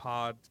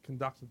Leopard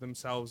conducted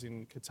themselves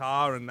in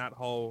Qatar and that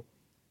whole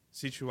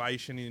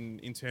situation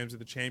in terms of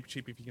the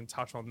championship, if you can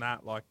touch on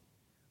that? Like,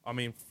 I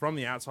mean, from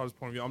the outsider's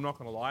point of view, I'm not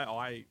going to lie,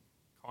 I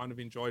kind of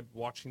enjoyed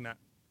watching that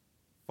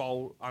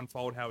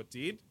unfold how it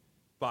did,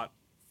 but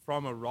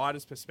from a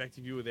rider's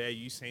perspective, you were there,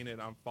 you seen it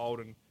unfold,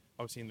 and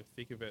obviously in the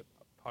thick of it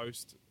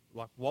post,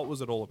 like, what was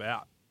it all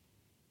about?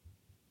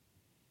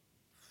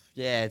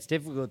 Yeah, it's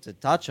difficult to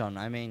touch on.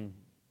 I mean,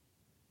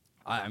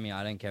 I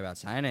don't care about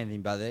saying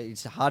anything, but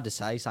it's hard to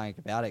say something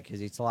about it because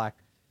it's like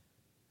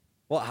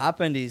what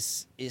happened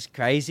is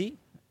crazy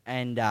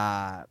and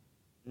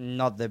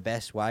not the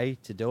best way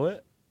to do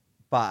it,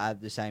 but at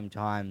the same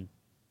time,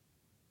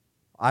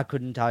 I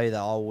couldn't tell you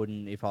that I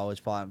wouldn't if I was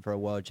fighting for a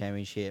world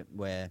championship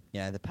where,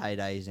 the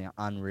payday is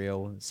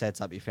unreal, sets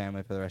up your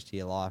family for the rest of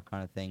your life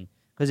kind of thing.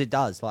 Because it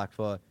does, like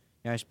for,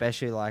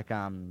 especially like,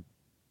 the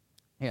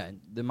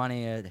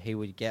money he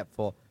would get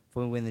for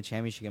winning the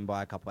championship and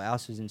buy a couple of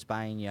houses in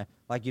Spain,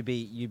 like you'd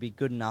be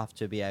good enough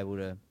to be able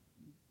to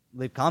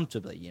live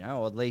comfortably,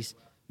 or at least,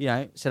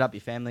 set up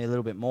your family a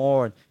little bit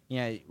more.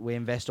 And, we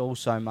invest all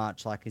so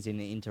much, like, as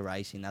into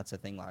racing. That's the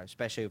thing, like,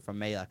 especially from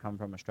me, I come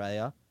from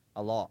Australia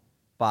a lot.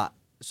 But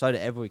so do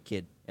every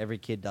kid. Every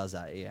kid does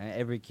that.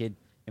 Every kid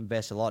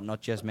invests a lot,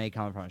 not just me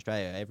coming from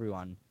Australia.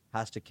 Everyone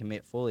has to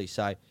commit fully.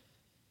 So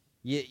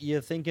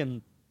you're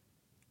thinking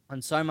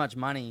on so much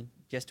money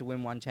just to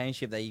win one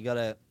championship that you got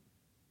to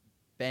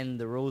bend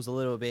the rules a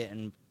little bit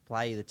and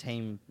play the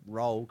team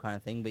role kind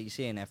of thing. But you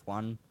see in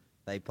F1,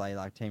 they play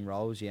like team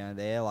roles,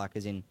 there, like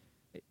as in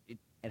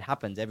it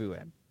happens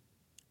everywhere.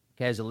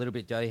 Cares a little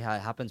bit dirty how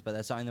it happens, but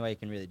that's the only way you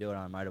can really do it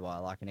on a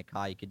motorbike. Like in a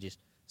car, you could just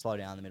slow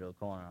down in the middle of the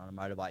corner. On a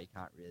motorbike, you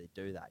can't really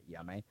do that, you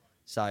know what I mean?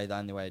 So the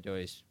only way to do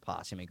it is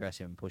pass him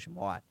aggressive and push him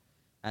wide.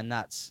 And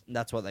that's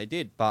what they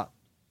did. But,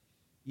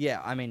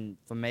 yeah, I mean,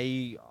 for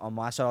me, on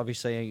my side,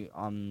 obviously,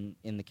 I'm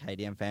in the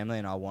KDM family,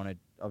 and I wanted,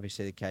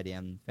 obviously, the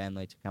KDM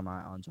family to come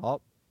out on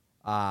top.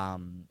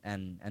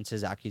 And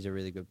Suzuki's a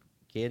really good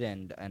kid,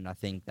 and I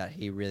think that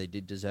he really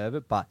did deserve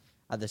it. But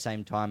at the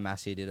same time,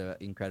 Massey did an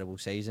incredible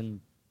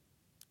season.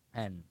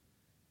 And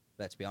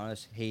let's be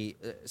honest,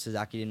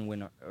 Suzuki didn't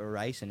win a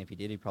race, and if he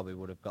did, he probably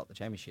would have got the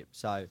championship.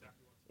 So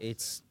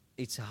it's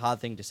a hard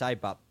thing to say,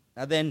 but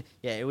then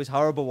it was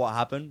horrible what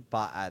happened,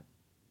 but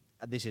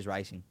this is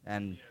racing,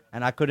 and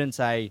I couldn't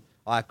say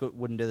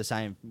wouldn't do the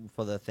same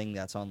for the thing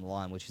that's on the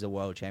line, which is a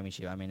world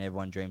championship. I mean,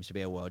 everyone dreams to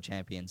be a world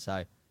champion,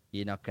 so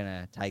you're not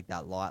gonna take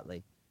that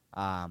lightly.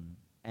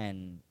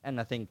 And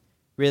I think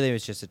really it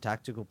was just a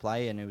tactical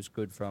play, and it was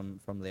good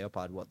from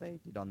Leopard what they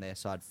did on their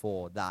side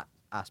for that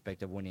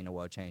aspect of winning a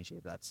world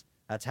championship. That's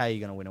how you're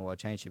going to win a world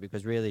championship,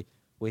 because really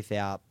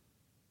without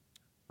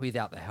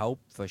the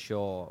help, for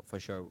sure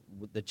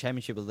the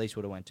championship at least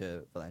would have went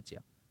to Valencia.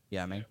 You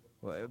know what I mean?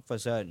 Well, for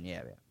certain,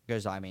 yeah.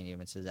 Because I mean,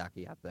 even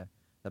Suzuki had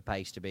the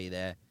pace to be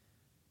there,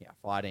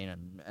 fighting,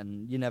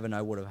 and you never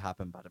know what would have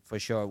happened, but for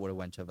sure it would have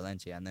went to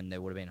Valencia, and then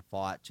there would have been a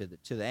fight to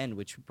the end,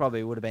 which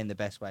probably would have been the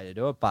best way to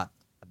do it, but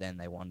then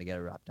they wanted to get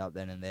it wrapped up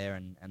then and there,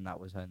 and that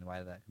was the only way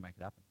that they could make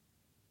it happen.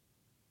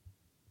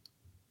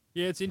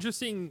 Yeah, it's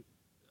interesting.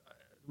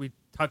 We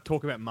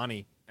talk about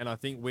money, and I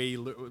think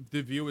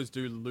the viewers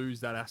do lose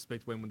that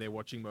aspect when they're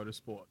watching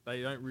motorsport.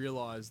 They don't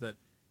realize that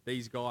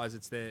these guys,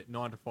 it's their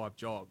 9-to-5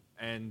 job,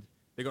 and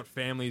they've got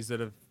families that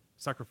have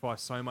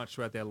sacrificed so much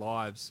throughout their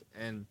lives.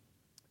 And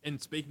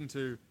speaking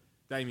to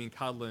Damien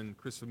Cudlin,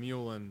 Christopher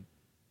Mule, and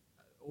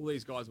all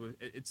these guys,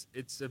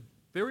 it's a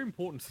very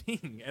important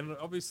thing, and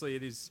obviously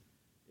it is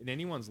in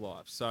anyone's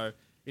life. So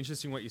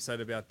interesting what you said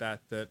about that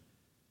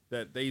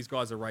these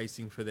guys are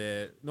racing for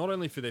not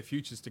only for their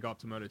futures to go up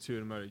to Moto2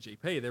 and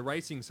MotoGP, they're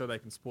racing so they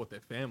can support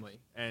their family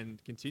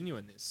and continue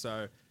in this.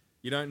 So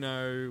you don't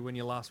know when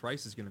your last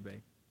race is going to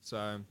be.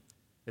 So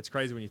it's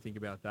crazy when you think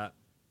about that.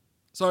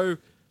 So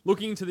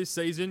looking into this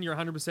season, you're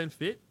 100%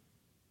 fit.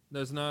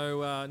 There's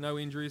no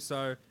injuries.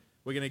 So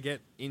we're going to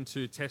get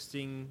into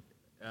testing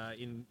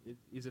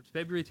is it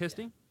February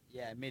testing?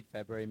 Yeah,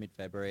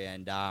 mid-February.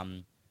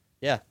 And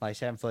Yeah, like I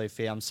said, I'm fully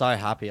fit. I'm so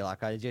happy.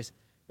 Like I just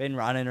been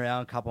running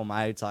around a couple of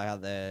mates like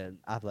at the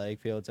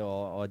athletic fields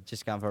or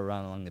just going for a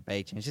run along the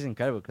beach. And it's just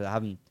incredible because I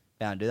haven't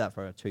been able to do that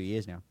for 2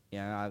 years now. You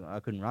know, I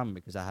couldn't run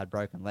because I had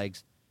broken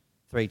legs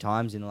 3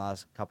 times in the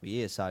last couple of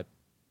years. So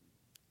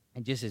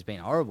it just has been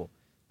horrible.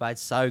 But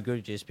it's so good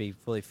to just be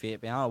fully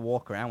fit, being able to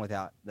walk around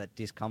without that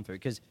discomfort.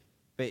 Because,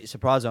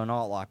 surprised or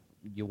not, like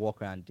you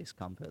walk around in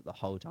discomfort the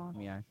whole time.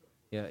 You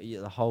know,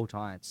 the whole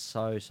time it's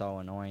so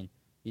annoying.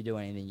 You do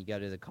anything, you go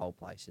to the cold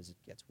places, it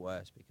gets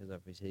worse because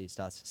obviously it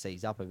starts to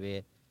seize up a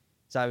bit.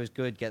 So it was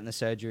good getting the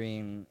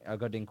surgery. I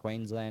got it in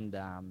Queensland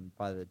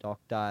by the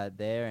doctor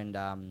there, and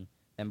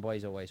them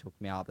boys always hook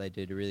me up. They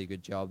did a really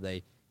good job.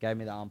 They gave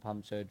me the arm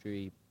pump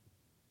surgery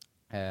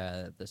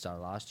the start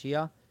of last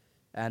year,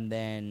 and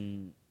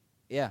then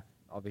yeah,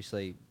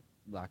 obviously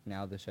like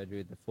now the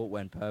surgery, the foot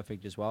went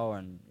perfect as well,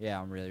 and yeah,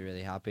 I'm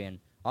really happy, and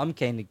I'm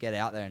keen to get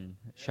out there and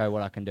show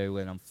what I can do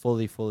when I'm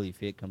fully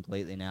fit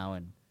completely now,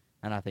 and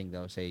I think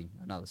they'll see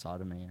another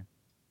side of me.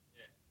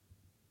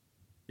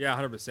 Yeah.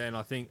 Yeah, 100%.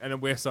 I think, and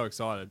we're so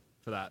excited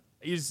for that.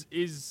 Is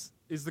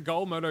the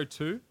goal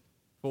Moto2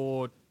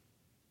 for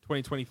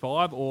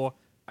 2025, or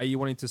are you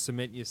wanting to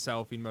cement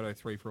yourself in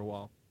Moto3 for a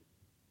while?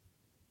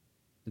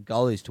 The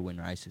goal is to win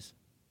races,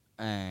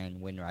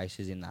 and win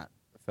races in that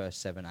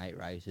first 7-8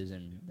 races,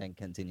 and then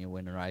continue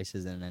winning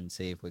races, and then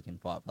see if we can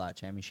fight for that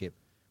championship.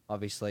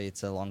 Obviously,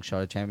 it's a long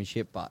shot of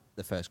championship, but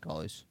the first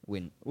goal is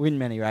win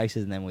many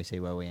races, and then we see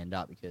where we end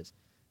up. Because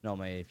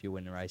normally, if you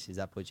win the races,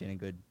 that puts you in a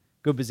good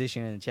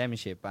position in the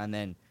championship, and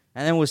then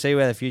we'll see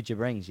where the future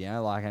brings. You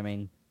know, like I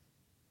mean,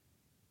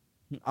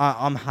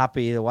 I'm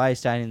happy either way,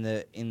 staying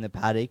in the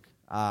paddock.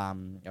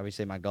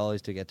 Obviously, my goal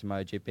is to get to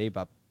MotoGP,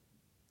 but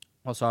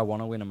also I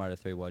want to win a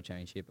Moto3 World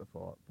Championship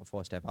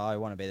before step up. I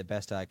want to be the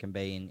best I can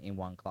be in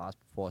one class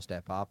before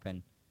step up,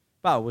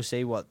 but we'll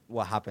see what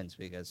happens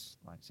because,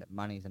 like I said,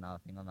 money's another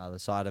thing on the other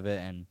side of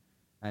it,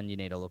 and you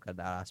need to look at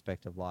that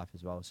aspect of life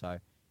as well. So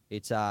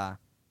it's yeah,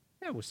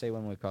 we'll see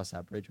when we cross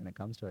that bridge when it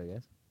comes to it, I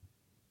guess.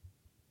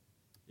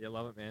 Yeah,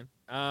 love it,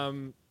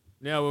 man.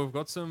 Now we've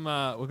got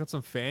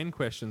some fan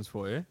questions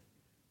for you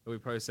that we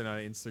posted on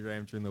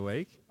Instagram during the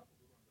week.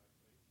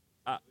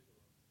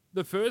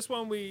 The first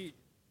one we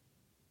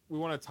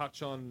want to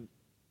touch on,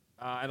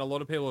 and a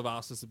lot of people have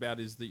asked us about,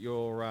 is that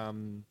you're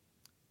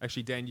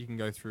actually, Dan, you can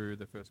go through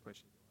the first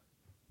question.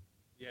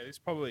 Yeah, this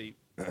probably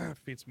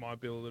fits my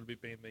bill a little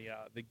bit, being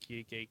the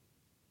gear geek.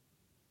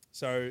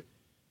 So,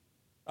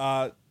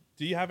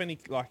 do you have any,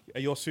 like,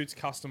 are your suits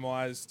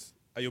customized?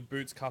 Are your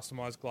boots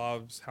customized?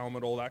 Gloves,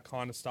 helmet, all that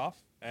kind of stuff?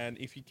 And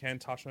if you can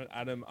touch on it,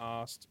 Adam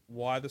asked,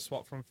 why the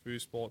swap from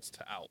Sports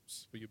to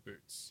Alps for your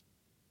boots?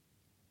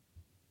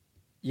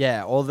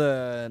 Yeah, all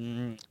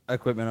the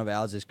equipment of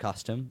ours is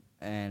custom,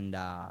 and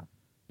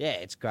yeah,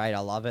 it's great. I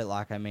love it.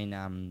 Like, I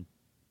mean,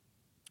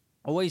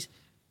 always,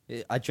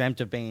 I dreamt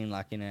of being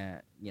like in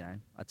a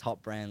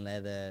top brand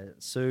leather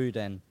suit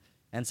and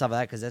stuff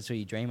like that, because that's what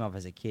you dream of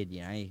as a kid.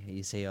 You know,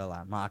 you see all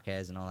like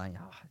Marquez and all that.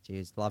 Oh,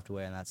 geez, love to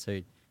wear that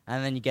suit.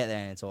 And then you get there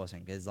and it's awesome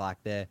because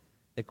like the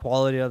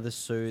quality of the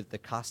suit, the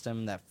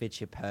custom that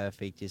fits you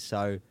perfect is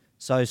so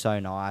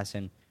nice,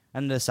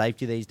 and the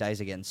safety these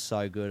days are getting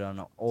so good on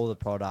all the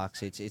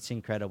products. It's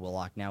incredible.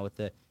 Like now with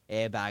the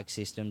airbag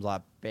systems,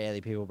 like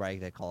barely people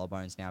break their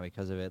collarbones now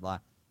because of it.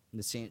 Like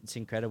it's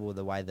incredible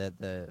the way that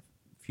the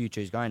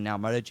future is going now.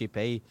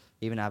 MotoGP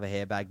even have a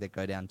hairbag that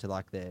go down to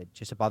like the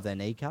just above their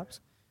kneecaps,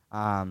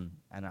 and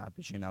I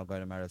presume they'll go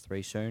to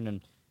Moto3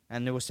 soon,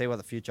 and we'll see what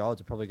the future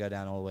holds. It'll probably go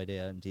down all the way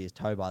to his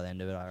toe by the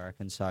end of it, I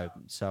reckon. So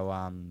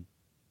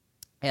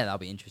yeah, that'll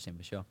be interesting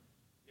for sure.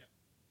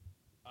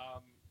 Yeah.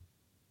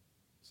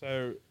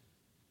 So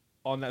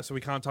on that, so we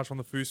can't touch on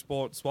the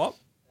Sport swap.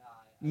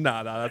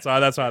 No, that's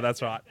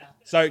right.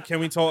 So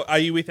can we talk? Are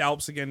you with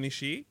Alps again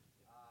this year?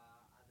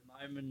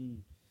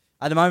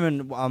 At the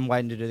moment, I'm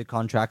waiting to do the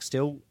contract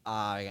still.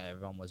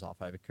 Everyone was off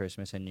over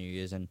Christmas and New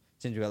Year's, and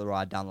since we got the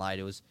ride done late,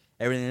 it was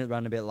everything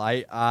run a bit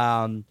late.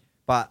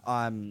 But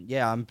I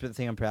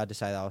think I'm proud to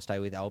say that I'll stay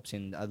with Alps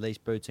in at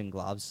least boots and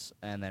gloves,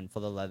 and then for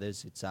the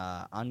leathers, it's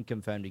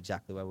unconfirmed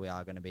exactly where we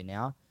are going to be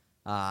now.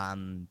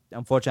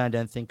 Unfortunately, I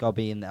don't think I'll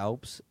be in the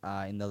Alps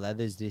in the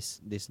leathers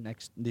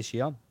this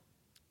year,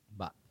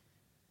 but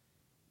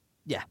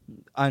yeah,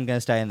 I'm going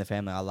to stay in the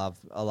family. I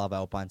love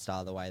Alpine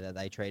Star, the way that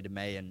they treated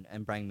me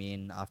and bring me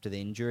in after the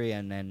injury,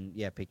 and then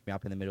picked me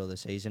up in the middle of the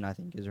season. I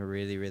think is a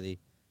really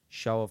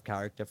show of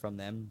character from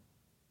them,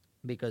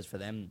 because for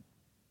them,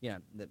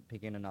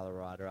 picking another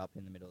rider up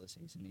in the middle of the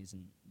season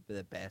isn't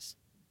the best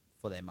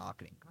for their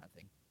marketing kind of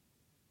thing.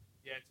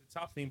 Yeah, it's a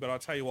tough thing, but I'll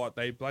tell you what,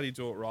 they bloody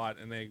do it right,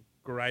 and they're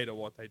great at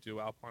what they do.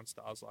 Alpine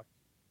Stars, like,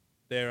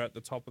 they're at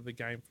the top of the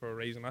game for a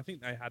reason. I think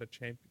they had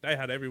they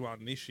had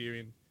everyone this year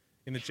in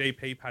the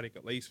GP paddock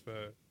at least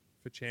for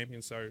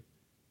champions. So,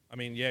 I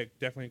mean, yeah,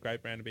 definitely a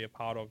great brand to be a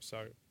part of.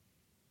 So,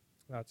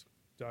 that's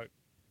dope.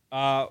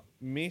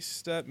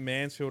 Mr.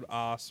 Mansfield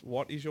asks,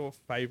 what is your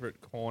favourite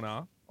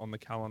corner on the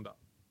calendar?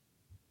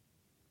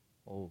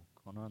 Oh,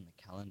 corner on the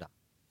calendar.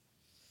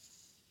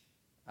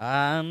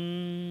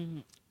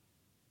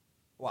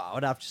 Well,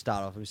 I'd have to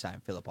start off with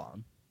saying Phillip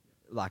Island.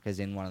 Like, as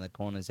in one of the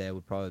corners there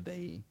would probably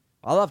be...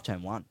 I love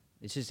turn 1.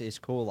 It's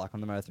cool. Like,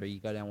 on the Moto3, you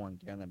go down one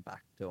gear and then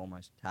back to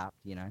almost tapped,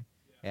 you know?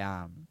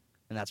 And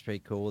that's pretty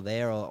cool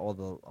there. All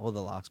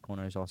the last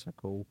corner is also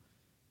cool.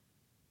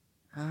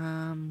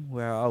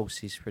 Where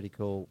else is pretty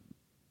cool?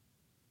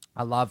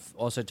 I love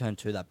also turn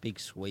 2, that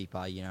big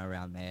sweeper, you know,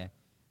 around there.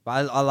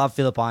 But I love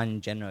Phillip Island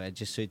in general. It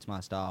just suits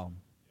my style.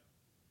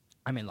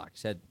 I mean, like I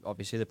said,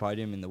 obviously the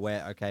podium in the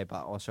wet, okay,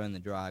 but also in the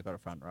dry, I got a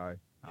front row.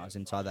 I was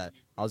inside that.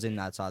 I was in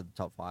that side of the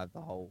top 5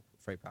 the whole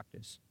free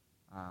practice.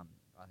 I think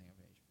I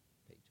finished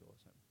P2 or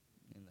something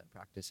in the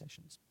practice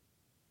sessions.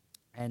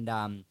 And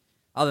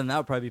other than that, it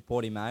would probably be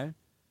Portimao.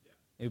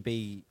 It would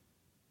be,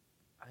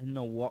 I don't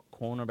know what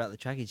corner about the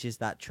track. It's just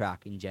that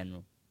track in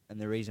general,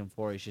 and the reason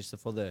for it is just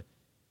for the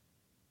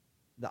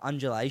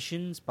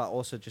undulations, but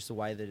also just the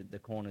way that the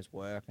corners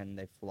work and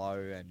they flow,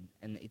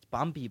 and it's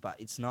bumpy, but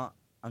it's not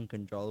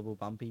uncontrollable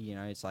bumpy. You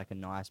know, it's like a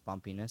nice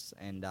bumpiness,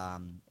 and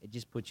it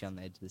just puts you on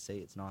the edge of the seat.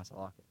 It's nice.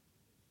 I like it.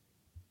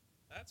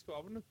 That's cool. I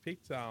wouldn't have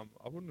picked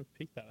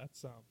that.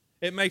 That's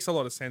it makes a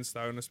lot of sense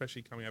though, and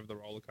especially coming over the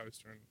roller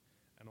coaster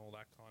and all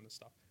that kind of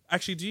stuff.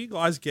 Actually, do you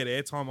guys get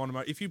airtime on a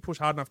motor? If you push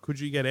hard enough, could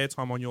you get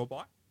airtime on your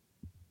bike?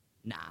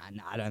 Nah,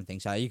 I don't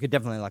think so. You could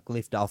definitely like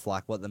lift off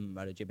like what the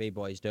MotoGP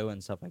boys do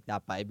and stuff like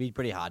that, but it'd be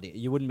pretty hard.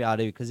 You wouldn't be able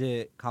to because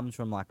it comes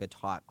from like a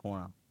tight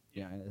corner,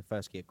 you know, the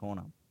first gear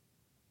corner,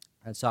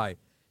 and so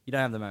you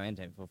don't have the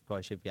momentum. Of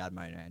course, if you had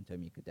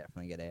momentum, you could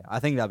definitely get air. I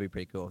think that'd be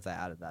pretty cool if they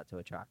added that to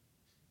a track.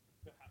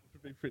 That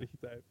would be pretty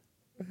dope.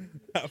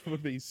 That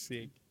would be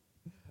sick.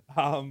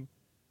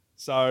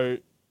 So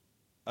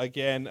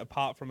again,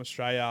 apart from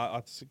Australia,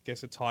 I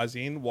guess it ties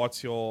in.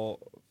 What's your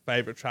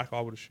favourite track?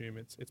 I would assume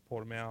it's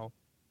Portimao.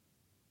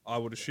 I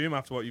would assume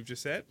after what you've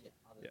just said.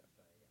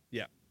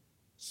 Yeah.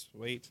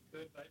 Sweet.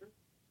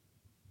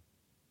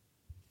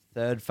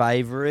 Third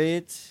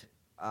favourite.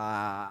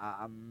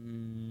 I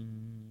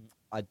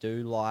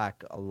do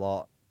like a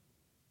lot.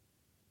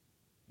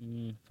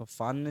 For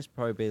fun, this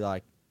probably be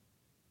like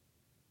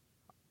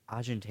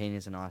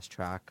Argentina's a nice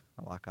track.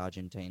 I like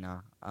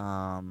Argentina.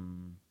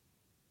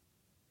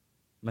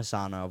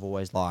 Misano I've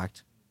always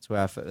liked. It's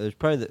where it was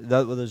probably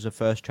that was the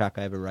first track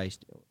I ever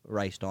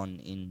raced on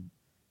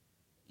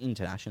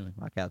internationally,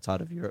 like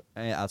outside of Europe,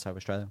 outside of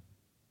Australia.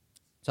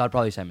 So I'd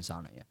probably say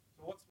Misano, yeah.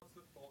 So what's the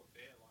thought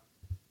there?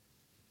 Like,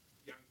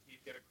 young kid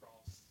get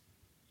across,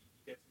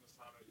 you get to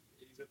Misano.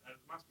 It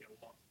must be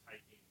a lot to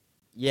take in.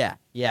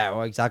 Yeah.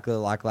 Well, exactly.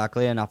 Like,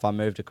 luckily enough, I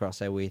moved across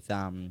there with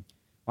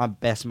my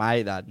best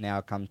mate that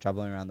now comes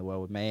traveling around the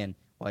world with me, and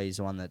he's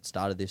the one that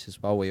started this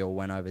as well. We all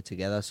went over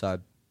together, so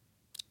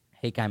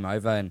he came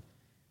over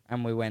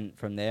and we went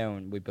from there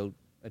and we built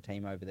a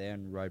team over there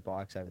and rode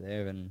bikes over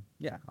there, and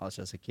yeah, I was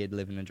just a kid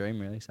living a dream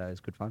really, so it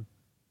was good fun.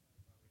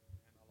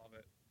 I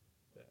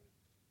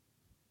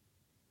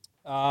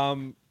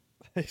love it.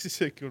 This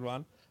is a good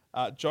one.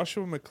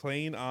 Joshua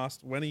McLean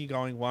asked, when are you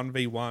going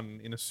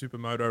 1v1 in a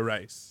supermoto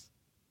race?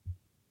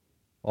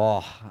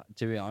 Oh,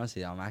 to be honest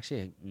with you, I'm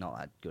actually not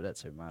that good at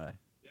supermoto.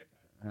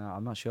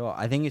 I'm not sure.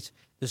 I think it's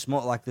the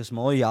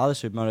smaller you are, the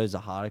supermotos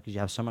are harder because you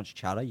have so much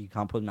chatter. You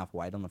can't put enough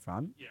weight on the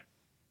front. Yeah.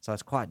 So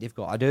it's quite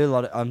difficult.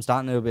 I'm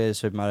starting to do a bit of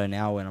supermoto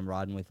now when I'm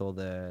riding with all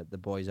the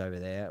boys over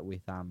there.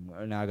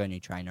 Now I got a new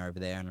trainer over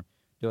there and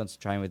doing some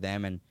training with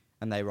them, and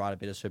they ride a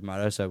bit of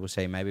supermoto. So we'll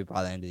see. Maybe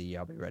by the end of the year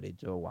I'll be ready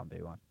to do a 1v1. There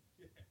you go.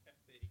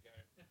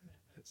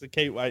 So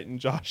keep waiting,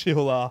 Josh.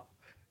 He'll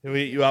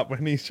eat you up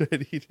when he's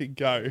ready to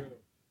go.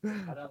 I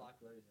don't like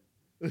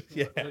losing.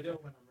 Yeah. We'll do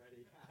it when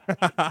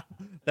I'm ready.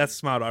 That's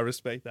smart. I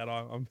respect that.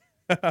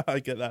 I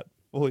get that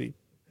fully.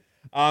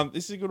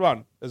 This is a good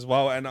one as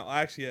well, and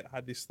I actually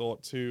had this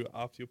thought too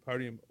after your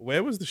podium.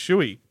 Where was the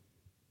shoey?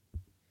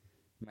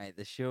 Mate,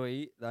 the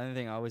shoey, the only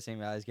thing I was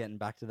thinking about is getting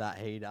back to that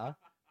heater,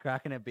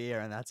 cracking a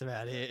beer, and that's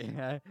about it, you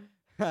know?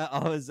 I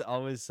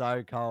was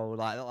so cold.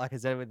 Like I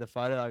said with the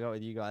photo I got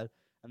with you guys,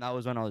 and that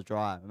was when I was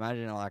dry.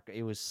 Imagine, like,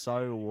 it was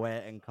so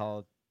wet and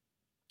cold.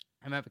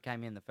 I remember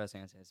came in, the first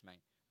thing I said is,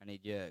 mate, I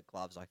need your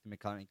gloves, like the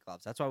mechanic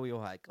gloves. That's why we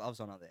all had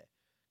gloves on up there.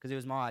 Because it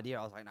was my idea.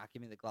 I was like, nah,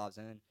 give me the gloves.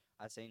 And then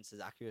I seen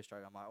Suzuki was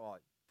struggling. I'm like, oh,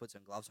 put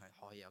some gloves on.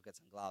 Oh, yeah, I'll get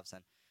some gloves.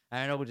 And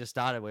it all just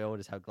started. We all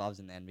just had gloves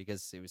in then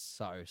because it was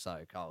so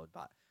cold.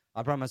 But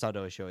I promise I'll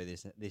do a showy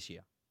this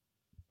year.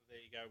 There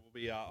you go.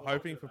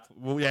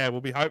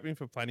 We'll be hoping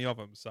for plenty of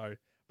them. So,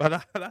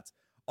 but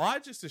I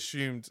just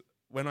assumed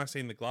when I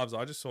seen the gloves,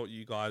 I just thought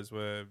you guys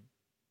were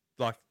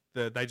like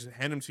they just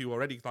hand them to you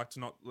already, like to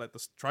not let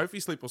the trophy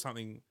slip or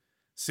something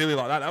silly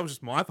like that. That was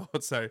just my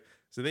thought. So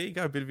there you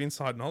go, a bit of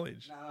inside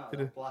knowledge. No,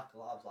 black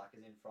gloves, like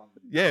as in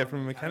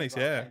from mechanics,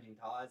 yeah.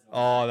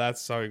 Oh,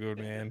 that's so good,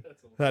 man.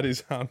 That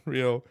is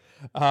unreal.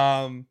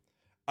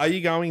 Are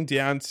you going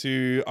down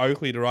to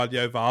Oakley to ride the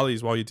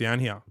Ovalis while you're down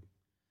here?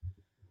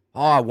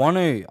 Oh, I want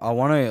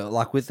to.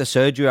 Like with the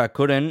surgery, I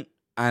couldn't,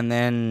 and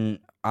then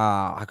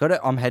I got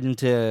it. I'm heading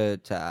to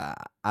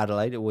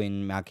Adelaide or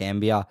in Mount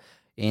Gambier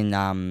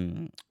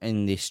in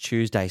this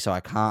Tuesday, so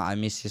I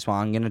missed this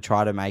one. I'm gonna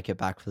try to make it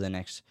back for the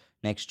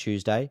next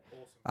Tuesday.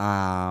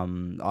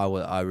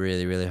 I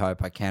really, really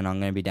hope I can. I'm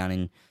going to be down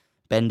in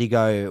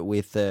Bendigo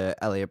with the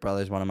Elliott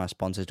Brothers, one of my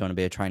sponsors, doing a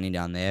bit of training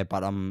down there.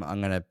 But I'm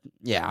gonna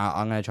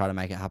try to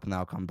make it happen. That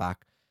I'll come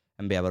back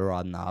and be able to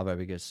ride in the Arvo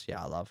because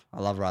I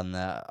love riding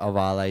the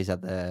ovales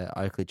at the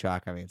Oakley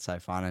track. I mean, it's so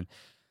fun. And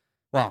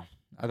well,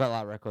 I got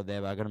that record there,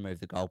 but I got to move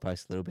the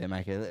goalpost a little bit,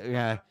 make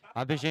it.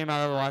 I presume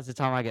otherwise, the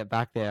time I get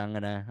back there, I'm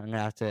gonna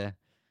have to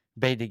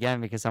beat it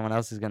again because someone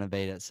else is gonna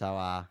beat it.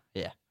 So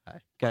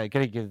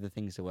gotta give the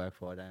things to work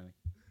for, don't we?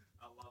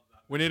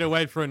 We need to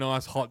wait for a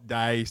nice hot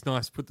day. It's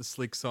nice to put the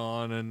slicks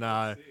on and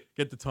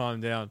get the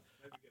time down.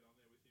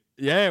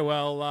 Yeah,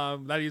 well,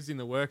 that is in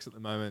the works at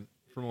the moment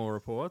from all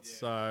reports.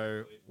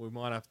 So we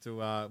might have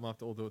to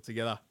all do it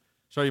together.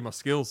 Show you my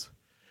skills.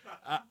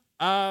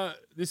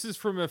 This is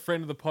from a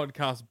friend of the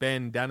podcast,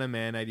 Ben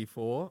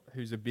Danaman84,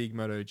 who's a big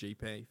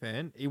MotoGP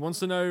fan. He wants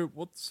to know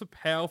what's the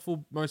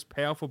most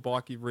powerful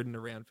bike you've ridden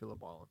around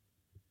Phillip Island.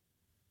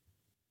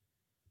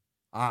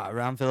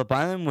 Around Phillip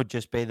Island would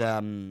just be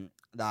the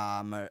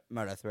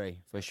Moto3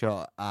 for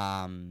sure.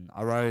 I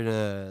rode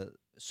a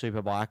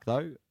super bike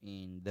though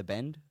in the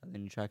Bend, the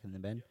new track in the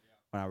Bend,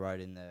 when I rode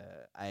in the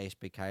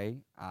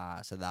ASBK.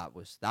 So that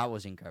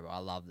was incredible. I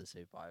love the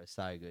super bike. It was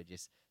so good.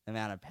 Just the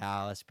amount of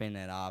power,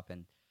 spinning it up,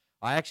 and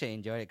I actually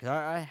enjoyed it because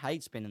I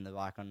hate spinning the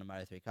bike on the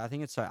Moto3 because I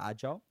think it's so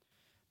agile.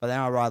 But then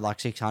I ride like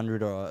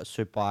 600 or a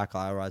super bike.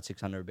 I ride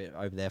 600 a bit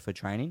over there for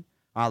training.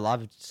 I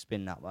love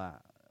spinning up.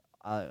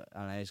 I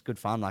know it's good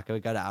fun. Like we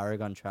go to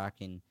Aragon track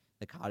in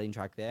the karting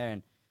track there,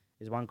 and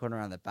there's one corner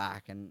around the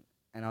back, and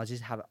I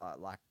just have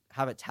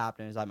it tapped,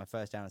 and it's like my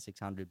first down at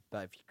 600.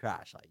 But if you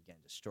crash, like you're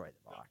gonna destroy the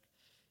bike.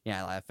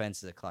 Like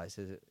fences are close.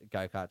 There's a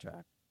go-kart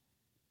track,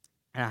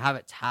 and I have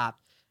it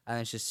tapped, and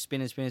it's just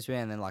spinning,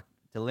 and then like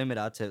the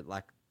limiter to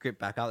like grip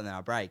back up, and then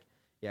I brake.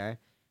 And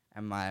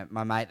my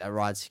mate that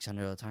rides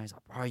 600 all the time, he's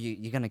like, bro,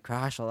 you're gonna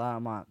crash all that.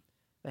 I'm like,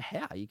 but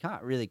how? You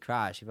can't really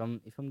crash if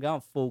I'm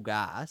going full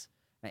gas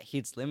and it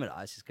hits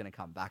limiter. It's just gonna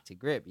come back to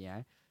grip.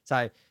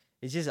 So.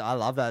 It's just, I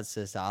love that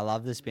system. I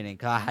love the spinning.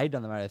 Cause I hate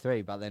on the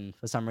Moto3, but then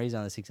for some reason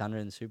on the 600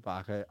 and the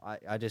Superbike,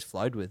 I just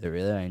flowed with it,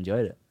 really. I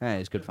enjoyed it. Yeah, it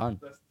was good fun.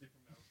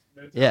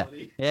 Yeah.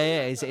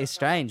 It's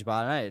strange, but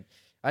I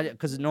know.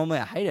 Because normally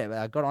I hate it, but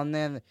I got on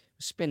there and it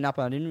was spinning up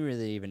and I didn't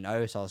really even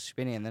notice I was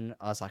spinning. And then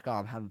I was like,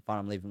 I'm having fun.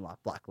 I'm leaving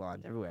like black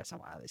lines everywhere. So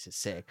I'm like, this is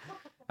sick.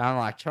 And I'm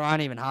like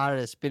trying even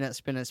harder to spin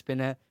it.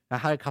 And I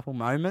had a couple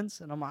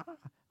moments and I'm like,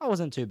 I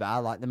wasn't too bad.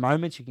 Like the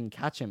moments you can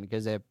catch them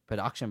because they're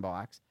production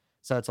bikes.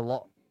 So it's a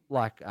lot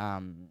like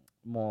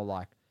more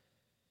like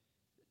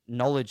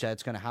knowledge that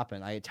it's going to happen.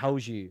 Like it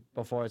tells you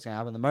before it's going to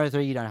happen. The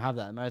Moto3 you don't have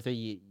that. The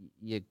Moto3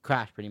 you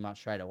crash pretty much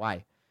straight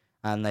away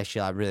unless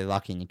you're like really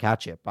lucky and you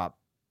catch it. But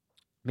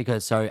because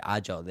it's so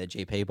agile, they're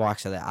GP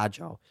bikes, so they're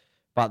agile.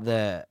 But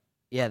the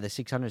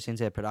 600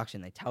 since their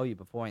production, they tell you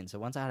beforehand. So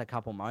once I had a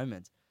couple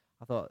moments,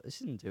 I thought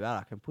this isn't too bad.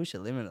 I can push the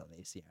limit on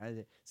this.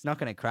 It's not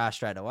going to crash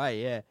straight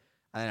away. Yeah.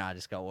 And then I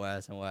just got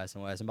worse and worse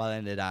and worse. And by the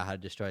end of the day, I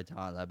had destroyed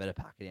tires. I better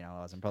pack it in.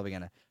 Otherwise, I'm probably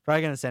gonna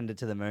send it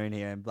to the moon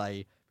here and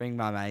bring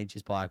my mate's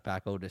bike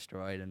back all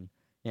destroyed. And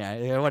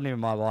it wasn't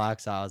even my bike,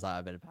 so I was like,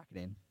 I better pack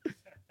it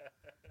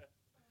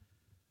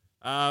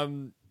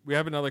in. We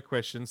have another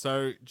question.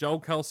 So Joel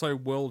Kelso,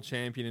 world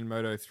champion in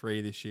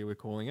Moto3 this year. We're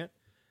calling it.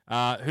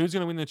 Who's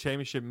going to win the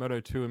championship,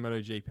 Moto2 and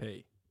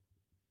MotoGP?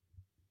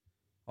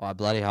 I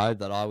bloody hope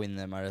that I win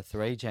the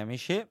Moto3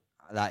 championship.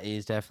 That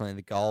is definitely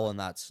the goal, and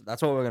that's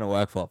what we're going to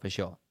work for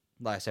sure.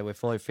 Like I said, we're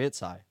fully fit,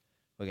 so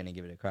we're going to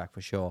give it a crack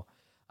for sure.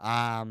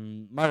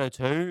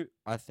 Moto2,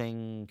 I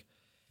think,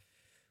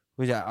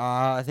 who's that?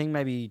 I think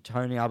maybe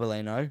Tony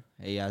Arbolino.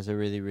 He has a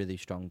really, really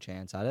strong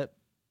chance at it.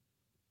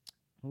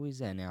 Who is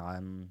there now?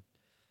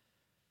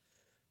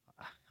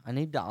 I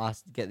need to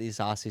ask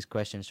this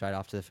question straight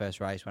after the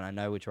first race when I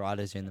know which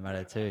riders are in the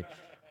Moto2.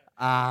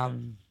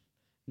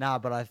 No,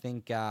 but I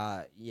think,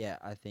 I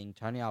think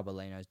Tony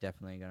Arbolino is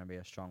definitely going to be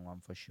a strong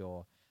one for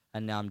sure.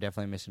 And now I'm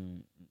definitely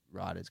missing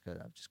riders because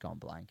I've just gone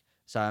blank.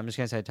 So I'm just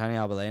going to say Tony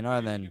Arbolino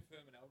and then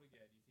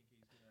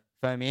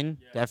Fermin,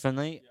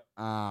 definitely.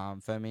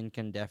 Yep. Fermin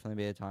can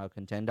definitely be a title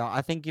contender.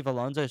 I think if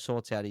Alonso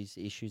sorts out his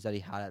issues that he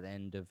had at the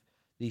end of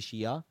this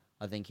year,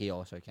 I think he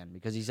also can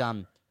because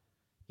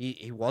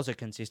he was a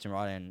consistent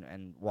rider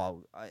and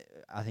well,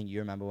 I think you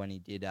remember when he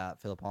did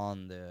Phillip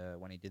Island,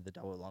 when he did the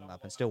double long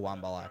lap and still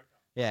won by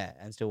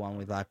and still won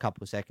with like a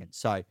couple of seconds.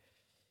 So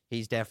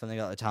he's definitely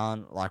got the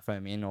talent like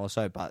Fermin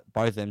also, but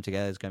both of them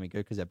together is going to be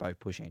good because they're both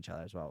pushing each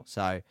other as well.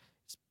 So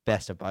it's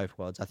best of both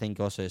worlds. I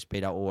think also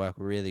speed up will work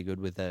really good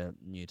with the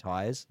new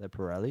tyres, the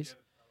Pirellis,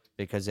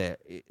 because there's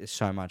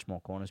so much more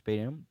corner speed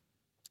in them,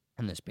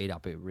 and the speed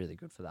up is really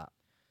good for that.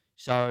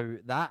 So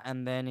that,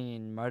 and then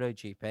in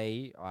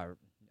MotoGP, I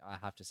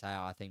have to say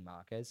I think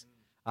Marquez,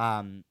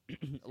 like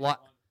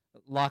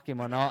him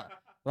or not.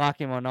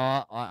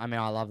 I mean,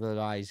 I love the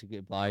guy. He's a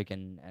good bloke,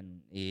 and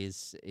he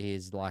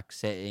is like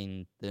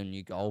setting the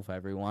new goal for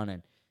everyone.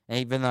 And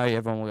even though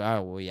everyone will go,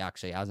 oh, well, he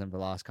actually hasn't for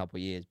the last couple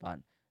of years. But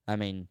I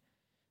mean,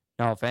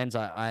 no offense.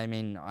 I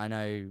mean, I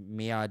know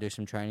Mir. I do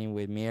some training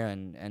with Mir,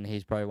 and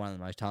he's probably one of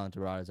the most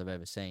talented riders I've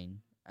ever seen.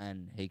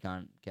 and he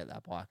can't get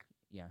that bike,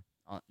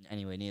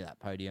 anywhere near that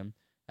podium.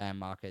 And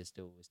Marquez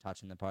still was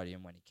touching the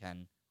podium when he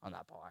can on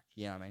that bike.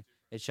 You know what I mean?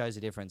 It shows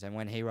the difference. And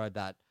when he rode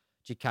that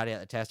Ducati at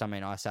the test, I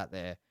mean, I sat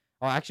there.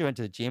 I actually went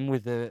to the gym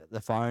with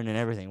the phone and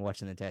everything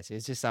watching the test.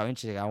 It's just so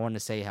interesting. I wanted to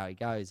see how he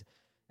goes.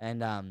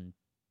 And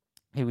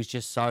he was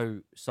just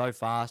so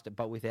fast,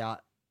 but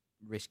without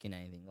risking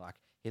anything. Like,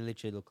 he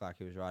literally looked like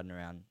he was riding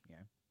around,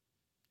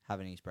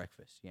 having his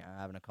breakfast,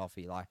 having a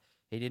coffee. Like,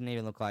 he didn't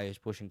even look like he was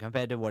pushing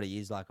compared to what he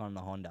is like on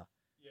the Honda.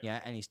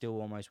 And he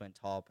still almost went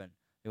top, and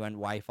he went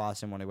way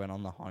faster than when he went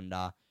on the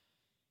Honda.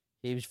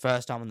 He was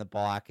first time on the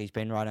bike. He's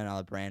been riding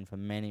another brand for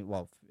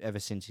ever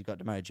since he got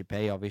to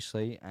MotoGP,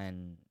 obviously.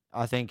 And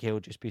I think he'll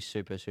just be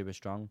super, super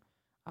strong.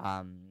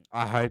 I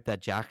hope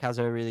that Jack has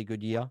a really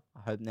good year.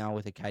 I hope now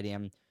with the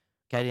KTM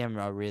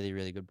are a really,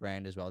 really good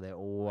brand as well. They're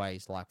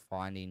always like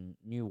finding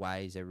new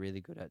ways. They're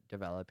really good at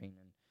developing,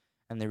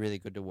 and they're really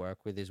good to work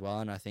with as well.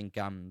 And I think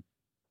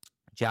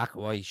Jack,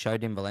 he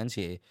showed in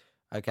Valencia.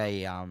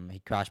 Okay, he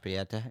crashed, but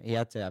he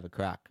had to have a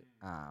crack.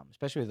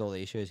 Especially with all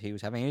the issues he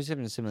was having. He was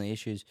having similar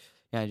issues,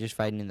 just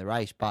fading in the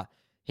race, but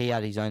he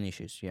had his own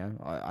issues.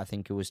 I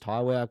think it was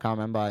tyre wear. I can't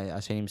remember. I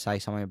seen him say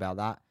something about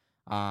that.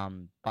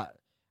 And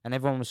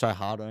everyone was so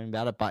hard on him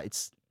about it. But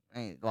it's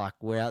like,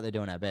 we're out there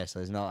doing our best. So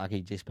it's not like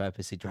he just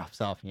purposely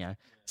drops off.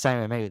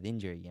 Same with me with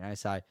injury.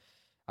 So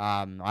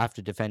I have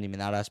to defend him in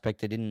that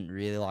aspect. I didn't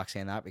really like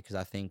seeing that because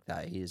I think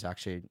that he is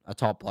actually a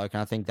top bloke,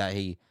 and I think that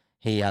he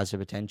has the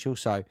potential.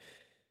 So.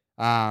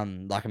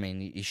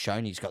 He's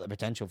shown he's got the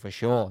potential for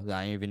sure.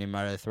 Even in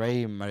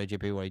Moto3,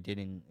 MotoGP, what he did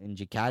in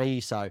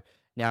Ducati. So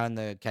now in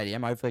the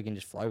KTM, hopefully he can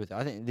just flow with it.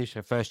 I think this is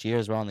the first year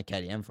as well in the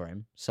KTM for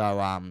him. So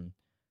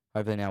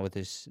hopefully now with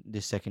this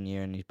second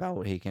year in his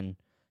belt, he can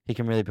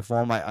really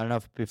perform. I don't know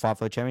if he'll fight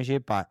for the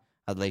championship, but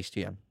at least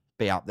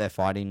be up there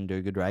fighting,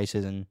 do good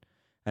races,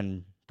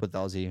 and put the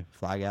Aussie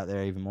flag out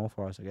there even more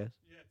for us, I guess.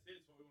 Yeah,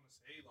 it's what we want to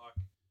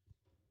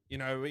see.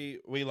 Like,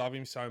 we love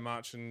him so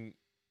much, and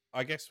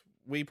I guess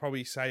we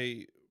probably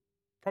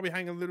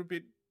hang a little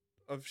bit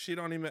of shit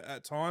on him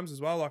at times as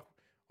well. Like,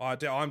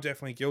 I'm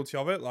definitely guilty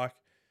of it. Like,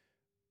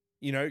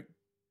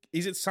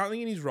 is it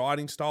something in his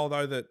riding style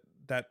though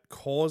that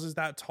causes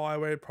that tyre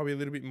wear probably a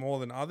little bit more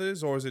than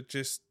others, or is it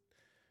just,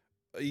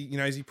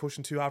 is he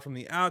pushing too hard from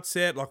the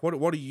outset? Like,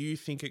 what do you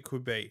think it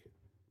could be?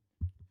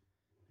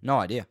 No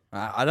idea.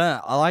 I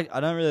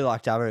don't really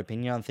like to have an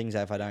opinion on things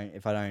if I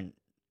don't.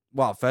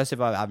 Well, first,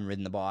 if I haven't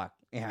ridden the bike,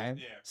 Yeah.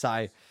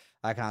 So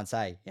I can't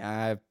say.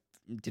 I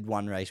did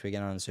one race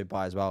weekend on a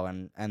Superbike as well,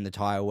 and the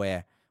tyre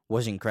wear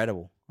was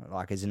incredible.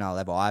 Like, it's another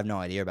level. I have no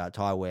idea about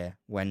tyre wear.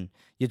 When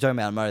you're talking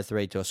about a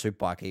Moto3 to a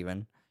Superbike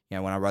even,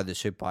 when I rode the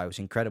Superbike, it was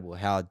incredible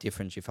how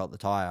different you felt the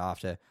tyre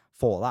after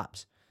 4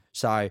 laps.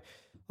 So, I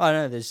don't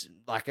know, there's,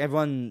 like,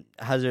 everyone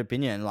has an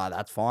opinion, like,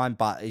 that's fine,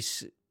 but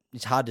it's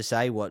hard to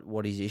say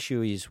what his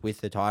issue is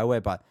with the tyre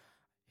wear, but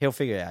he'll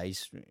figure it out.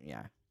 He's,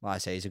 like I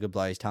say, he's a good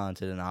bloke, he's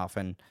talented enough,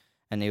 and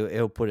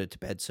he'll put it to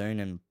bed soon.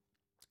 And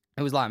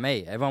it was like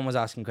me. Everyone was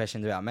asking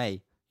questions about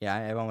me.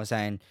 Everyone was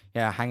saying,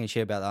 hanging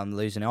shit about that I'm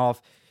losing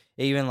off.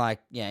 Even like,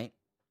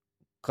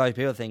 close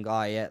people think,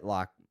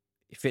 like,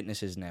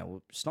 fitness is now.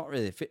 Well, it's not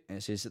really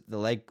fitness. Is the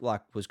leg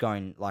like was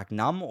going like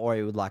numb, or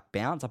it would like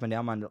bounce up and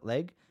down my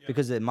leg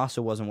because the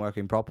muscle wasn't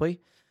working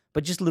properly.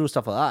 But just little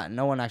stuff like that.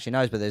 No one actually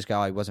knows. But this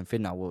guy wasn't fit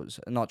enough. Well, it was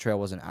not true. I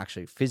wasn't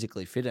actually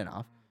physically fit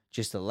enough.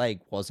 Just the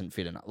leg wasn't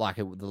fit enough. Like,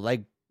 the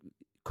leg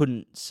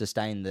couldn't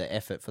sustain the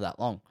effort for that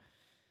long.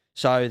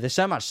 So there's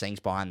so much things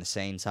behind the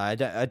scenes. So I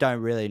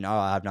don't really know.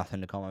 I have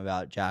nothing to comment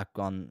about Jack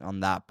on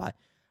that, but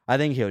I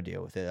think he'll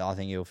deal with it. I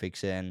think he'll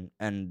fix it.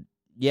 And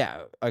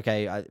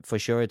okay, for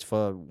sure it's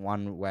for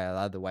one way or the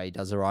other way he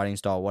does the riding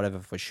style, whatever,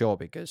 for sure,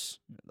 because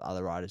the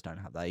other riders don't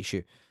have that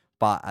issue.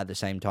 But at the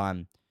same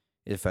time,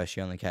 the first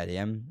year on the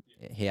KTM,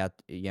 he had,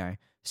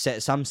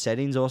 some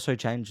settings also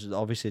changed,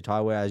 obviously,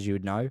 tyre wear, as you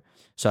would know.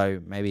 So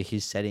maybe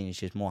his setting is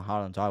just more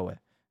hard on tyre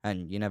wear.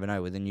 And you never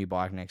know, with a new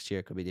bike next year,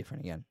 it could be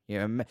different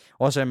again.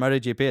 Also,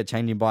 MotoGP are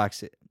changing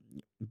bikes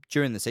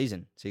during the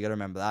season, so you got to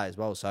remember that as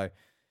well. So,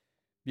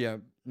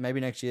 maybe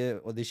next year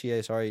or this year,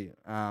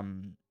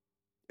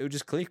 it'll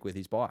just click with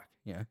his bike,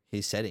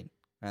 his setting,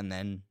 and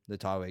then the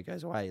tyre wear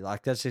goes away.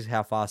 Like, that's just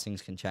how fast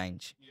things can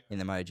change in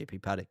the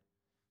MotoGP paddock.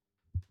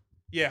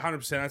 Yeah,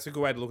 100%. That's a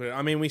good way to look at it.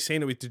 I mean, we've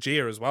seen it with De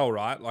Gea as well,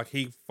 right? Like,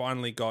 he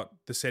finally got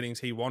the settings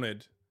he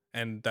wanted,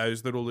 and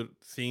those little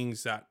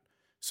things that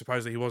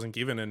supposedly he wasn't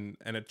given, and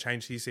it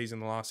changed his season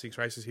in the last 6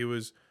 races. He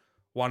was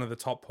one of the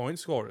top point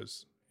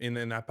scorers in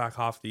that back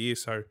half of the year.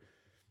 So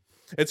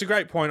it's a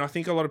great point. I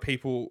think a lot of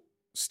people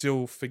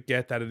still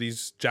forget that it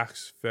is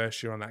Jack's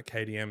first year on that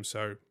KTM.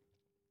 So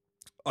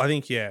I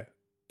think,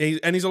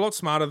 he's a lot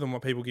smarter than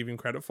what people give him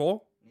credit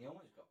for. He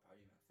almost got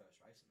podium in the first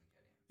race in the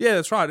KTM. Yeah,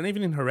 that's right. And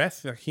even in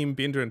Jerez, like him,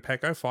 Binder, and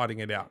Pecco fighting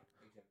it out.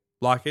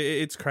 Like,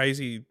 it's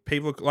crazy.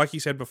 People, like you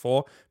said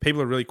before,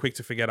 people are really quick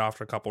to forget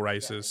after a couple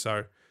races. So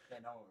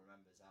no one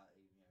remembers that.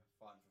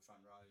 Fighting for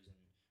front rows and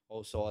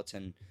all sorts,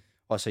 and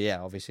also,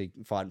 obviously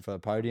fighting for a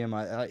podium.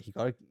 He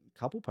got a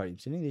couple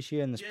podiums, didn't he, this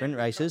year in the sprint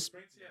races?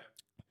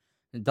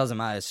 It doesn't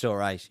matter. It's still a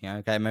race.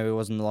 Okay, maybe it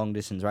wasn't a long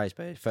distance race,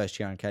 but first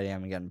year on KTM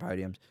and getting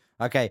podiums.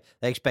 Okay,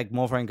 they expect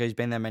more from him because he's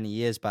been there many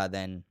years, but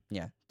then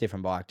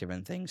different bike,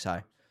 different things.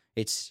 So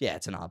it's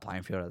another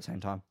playing field at the same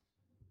time.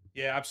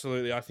 Yeah,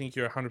 absolutely. I think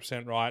you're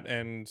 100% right.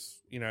 And,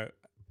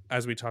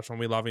 as we touched on,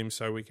 we love him,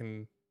 so we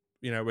can,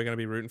 we're going to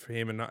be rooting for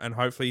him. And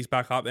hopefully he's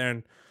back up there.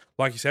 And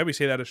like you said, we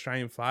see that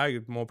Australian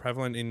flag more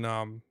prevalent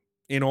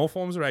in all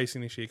forms of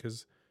racing this year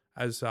because,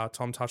 as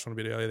Tom touched on a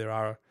bit earlier, there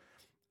are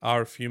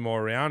a few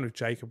more around with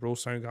Jacob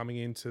Rulstone coming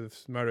into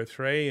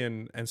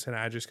Moto3 and Senna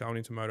Agis going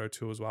into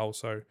Moto2 as well.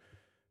 So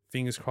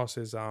fingers crossed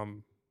there's,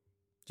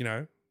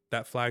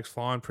 that flag's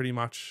flying pretty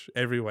much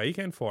every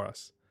weekend for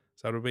us.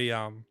 So it'll be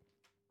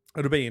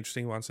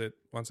interesting once it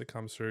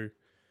comes through.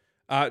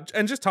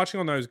 And just touching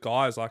on those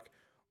guys, like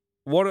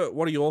what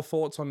are your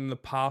thoughts on the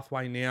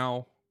pathway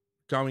now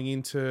going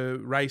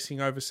into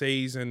racing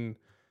overseas and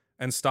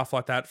stuff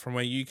like that from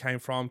where you came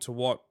from to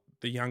what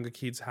the younger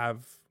kids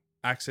have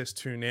access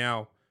to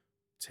now?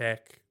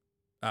 Tech,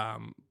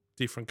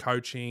 different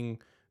coaching,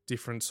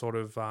 different sort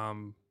of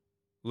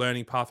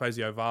learning pathways,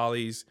 the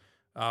Ovalis,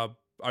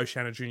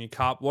 Oceania Junior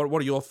Cup. What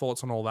are your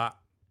thoughts on all that?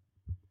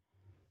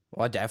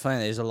 Well,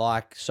 definitely. There's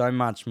so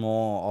much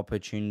more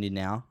opportunity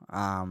now.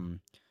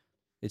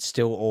 It's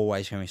still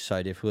always going to be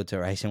so difficult to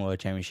race in World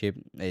Championship.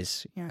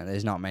 There's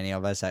not many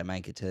of us that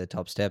make it to the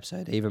top step.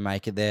 So to even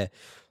make it there,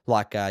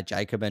 like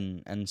Jacob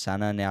and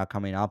Sana now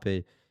coming up,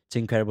 it's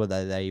incredible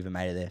that they even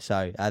made it there.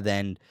 So at the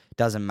end, it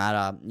doesn't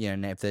matter,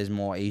 if there's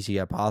more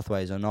easier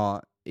pathways or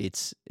not.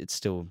 It's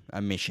still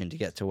a mission to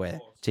get to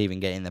even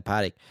get in the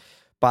paddock.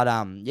 But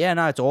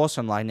it's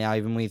awesome. Like now,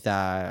 even with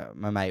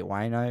my mate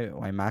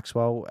Wayne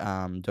Maxwell,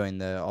 doing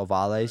the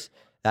Ovales,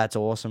 that's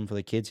awesome for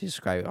the kids. He's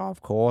great,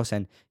 of course,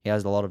 and he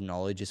has a lot of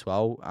knowledge as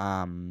well.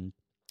 And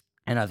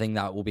I think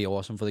that will be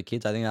awesome for the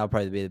kids. I think that'll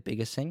probably be the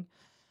biggest thing.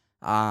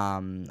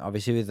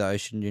 Obviously with the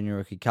Ocean Junior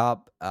Rookie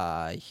Cup,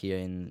 here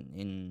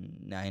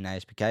in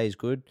ASPK is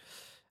good.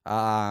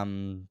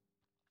 And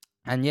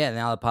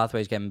now the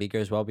pathway is getting bigger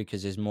as well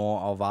because there's more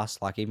of us.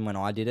 Like even when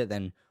I did it,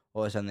 then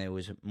all of a sudden there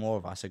was more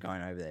of us are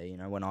going over there.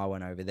 When I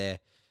went over there,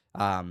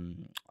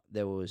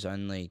 there was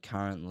only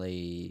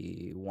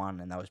currently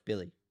one, and that was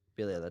Billy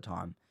at the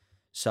time.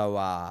 So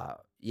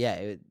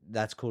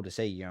that's cool to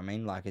see. You know what I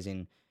mean? Like as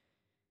in,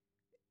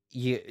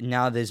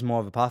 now there's more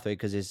of a pathway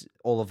because there's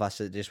all of us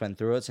that just went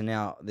through it. So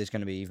now there's going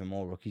to be even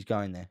more rookies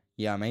going there.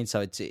 You know what I mean?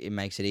 So it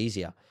makes it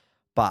easier,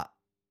 but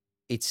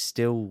it's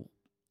still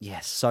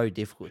so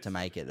difficult to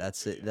make it.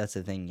 That's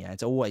the thing.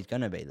 It's always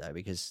going to be though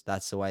because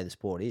that's the way the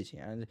sport is.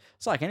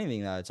 It's like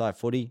anything though. It's like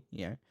footy.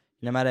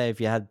 No matter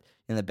if you had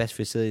the best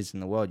facilities in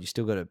the world, you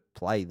still got to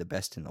play the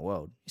best in the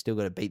world. You still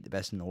got to beat the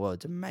best in the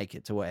world to make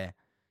it to where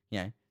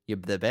you're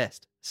the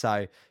best.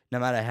 So no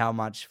matter how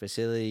much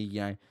facility,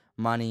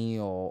 money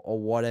or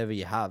whatever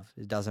you have,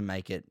 it doesn't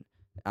make it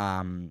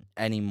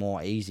any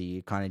more easy.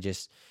 You kind of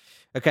just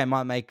it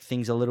might make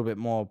things a little bit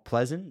more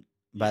pleasant,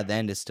 but at the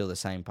end it's still the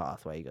same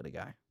pathway you got to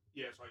go.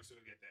 Yeah, so you still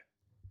get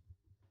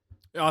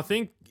there. I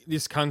think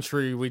this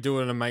country, we do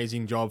an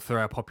amazing job for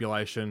our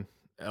population,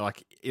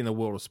 like in the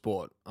world of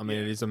sport. I mean,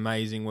 it is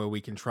amazing where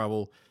we can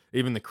travel.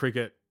 Even the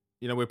cricket,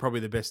 we're probably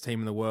the best team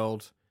in the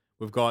world.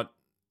 We've got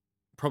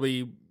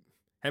probably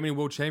how many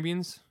world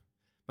champions?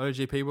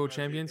 MotoGP world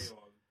champions?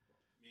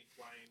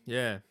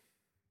 Yeah.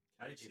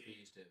 MotoGP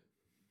used to be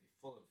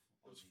full of.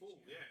 It was full,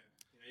 yeah.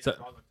 So, guys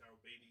like Daryl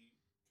Beattie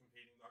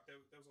competing. Like there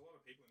was a lot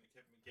of people in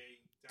there. Kevin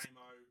McGee,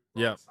 Damo.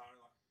 Yeah.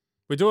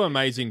 We do an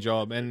amazing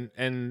job, and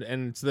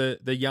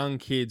the young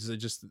kids are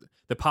just,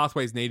 the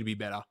pathways need to be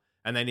better,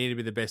 and they need to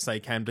be the best they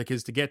can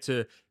because to get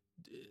to.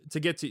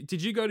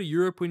 Did you go to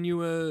Europe when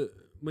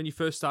you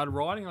first started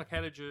riding? Like,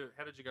 how did you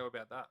go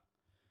about that?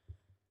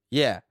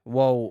 Yeah,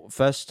 well,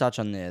 first touch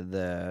on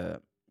the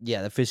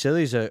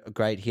facilities are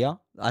great here.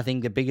 I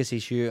think the biggest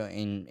issue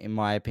in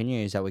my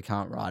opinion is that we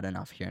can't ride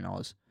enough here in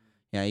Oz.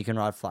 You can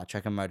ride flat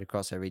track and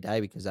motocross every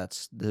day because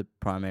that's the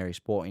primary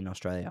sport in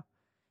Australia.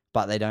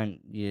 But they don't,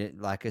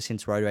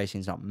 since road racing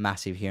is not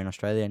massive here in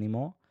Australia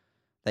anymore,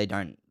 they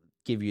don't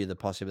give you the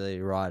possibility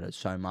to ride it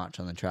so much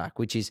on the track,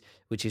 which is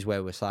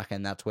where we're slacking.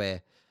 And that's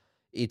where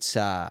it's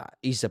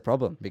is the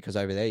problem because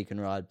over there you can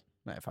ride.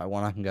 If I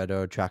want, I can go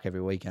to a track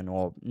every weekend,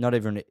 or not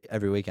even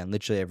every weekend,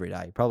 literally every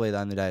day. Probably the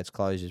only day it's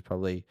closed is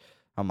probably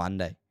on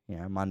Monday.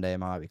 Monday it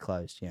might be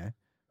closed.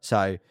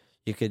 So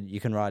you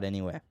can ride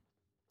anywhere.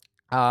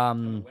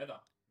 The weather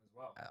as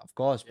well, of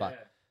course,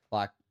 but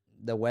like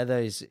the weather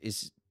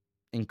is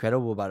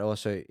incredible, but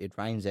also it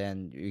rains there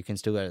and you can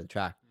still go to the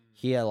track.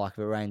 Here, like if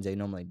it rains, they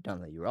normally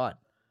don't let you ride.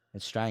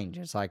 It's strange.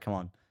 It's like, come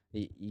on,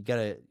 you got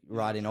to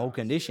ride in all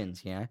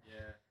conditions. Yeah.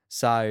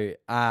 So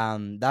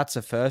that's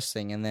the first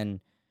thing, and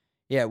then.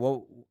 Yeah,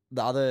 well,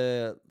 the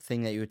other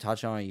thing that you were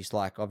touching on is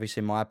like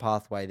obviously my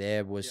pathway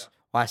there was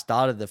I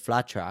started the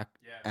flat track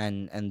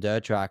and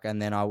dirt track,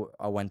 and then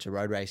I went to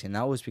road racing.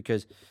 That was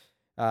because,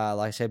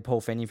 like I said, Paul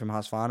Finney from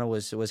Husqvarna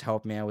was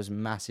helping me out, was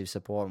massive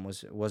support and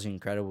was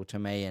incredible to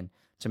me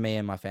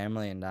and my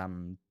family.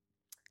 And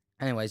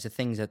anyways, the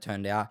things that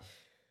turned out,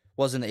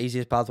 wasn't the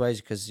easiest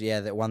pathways because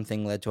that one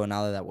thing led to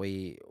another that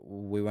we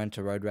went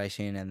to road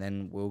racing and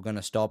then we were going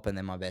to stop and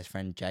then my best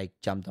friend Jake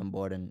jumped on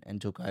board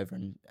and took over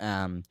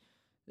and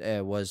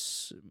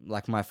was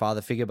like my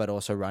father figure but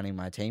also running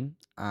my team.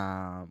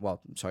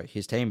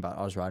 His team, but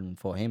I was riding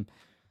for him,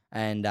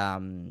 and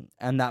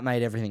that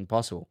made everything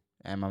possible.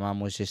 And my mum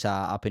was just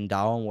up in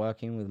Darwin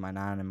working with my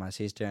nan and my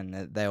sister, and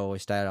they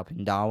always stayed up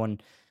in Darwin,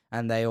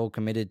 and they all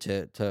committed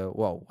to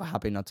were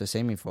happy not to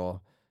see me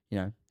for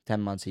 10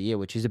 months a year,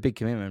 which is a big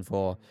commitment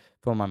for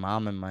my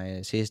mum and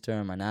my sister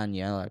and my nan,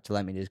 like to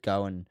let me just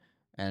go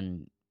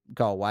and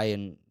go away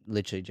and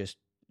literally just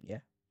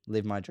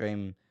live my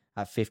dream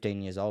at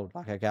 15 years old.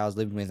 Like, okay, I was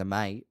living with a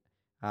mate,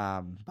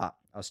 but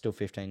I was still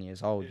 15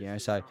 years old,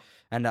 so,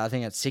 and I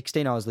think at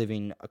 16 I was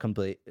living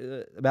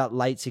about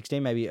late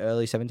 16, maybe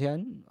early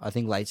 17, I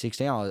think late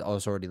 16 I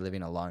was already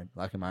living alone,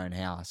 like in my own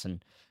house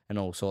and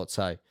all sorts,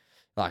 so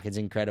like it's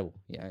incredible,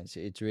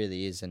 it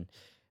really is, and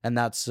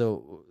that's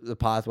the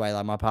pathway,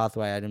 like my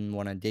pathway, I didn't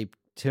want to deep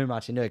too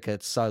much into it because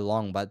it's so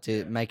long, but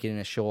to make it in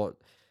a short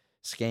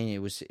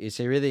scheme, it's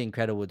really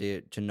incredible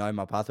to know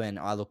my pathway, and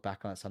I look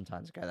back on it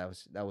sometimes, okay,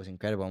 that was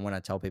incredible, and when I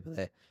tell people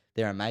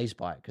they're amazed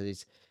by it, because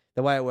it's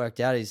the way it worked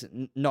out is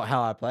not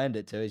how I planned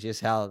it to, it's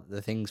just how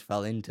the things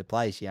fell into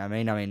place, I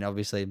mean,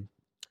 obviously,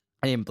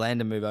 I didn't plan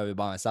to move over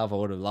by myself, I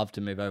would have loved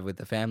to move over with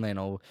the family and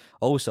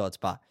all sorts,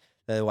 but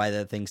the way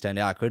that things turned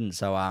out, I couldn't,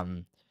 so,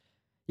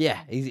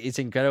 it's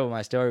incredible,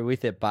 my story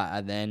with it,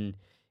 but then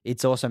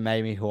it's also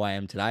made me who I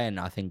am today, and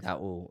I think that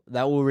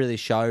will really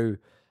show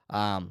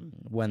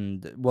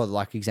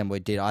like example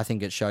it did. I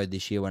think it showed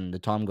this year when the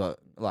time got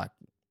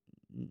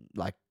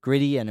like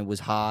gritty and it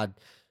was hard,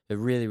 a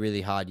really,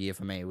 really hard year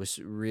for me. It was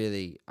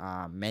really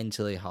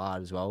mentally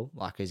hard as well,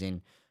 like as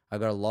in I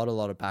got a lot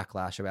of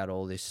backlash about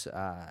all this,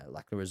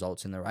 like the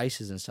results in the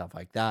races and stuff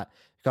like that,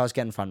 because I was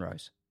getting front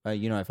rows.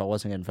 If I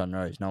wasn't getting front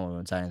rows, no one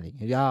would say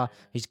anything.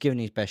 He's giving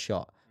his best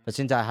shot. But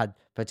since I had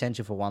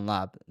potential for one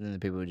lap, then the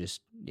people would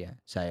just,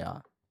 say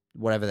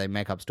whatever, they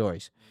make up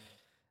stories.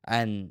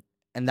 And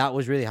that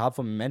was really hard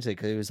for me mentally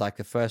because it was like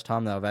the first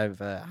time that I've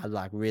ever had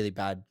like really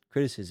bad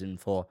criticism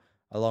for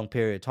a long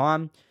period of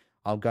time.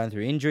 I'm going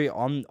through injury.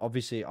 I'm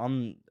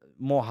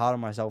more hard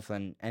on myself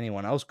than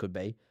anyone else could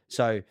be.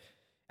 So,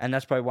 and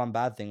that's probably one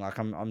bad thing. Like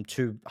I'm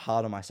too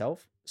hard on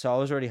myself. So I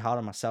was already hard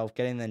on myself,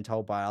 getting then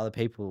told by other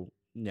people,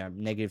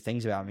 negative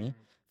things about me.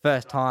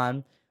 First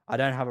time, I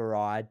don't have a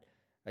ride.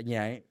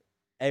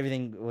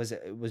 Everything was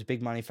a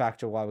big money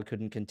factor why we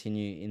couldn't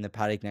continue in the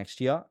paddock this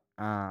year.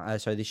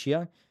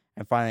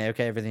 And finally,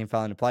 okay, everything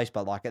fell into place.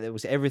 But like it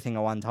was everything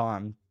at one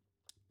time,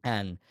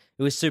 and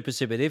it was super,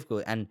 super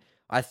difficult. And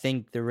I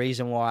think the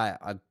reason why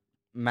I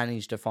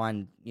managed to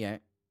find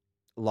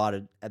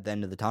light at the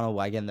end of the tunnel,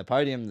 by getting the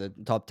podium, the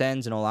top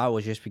tens, and all that,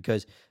 was just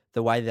because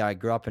the way that I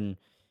grew up and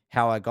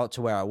how I got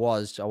to where I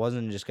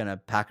wasn't just going to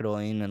pack it all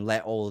in and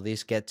let all of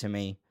this get to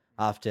me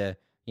after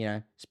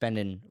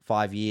spending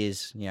 5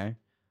 years,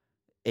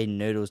 eating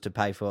noodles to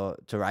pay to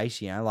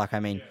race, me and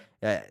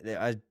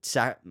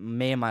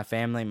my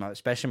family,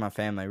 especially my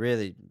family,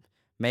 really,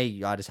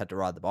 I just had to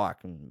ride the bike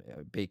and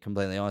be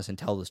completely honest and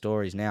tell the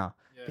stories now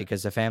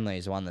because the family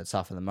is the one that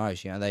suffered the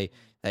most. My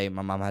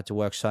mum had to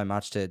work so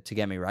much to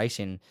get me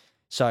racing.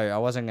 So I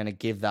wasn't going to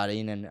give that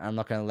in, and I'm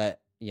not going to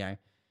let,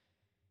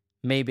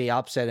 me be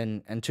upset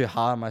and too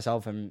hard on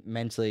myself and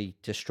mentally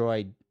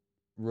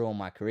ruin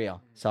my career.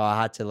 So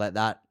I had to let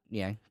that,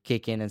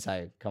 kick in and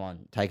say, come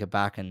on, take it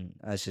back and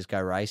let's just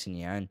go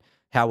racing, and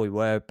how we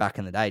were back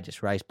in the day,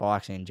 just race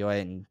bikes and enjoy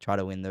it and try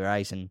to win the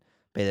race and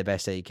be the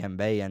best that you can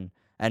be and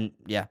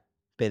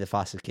be the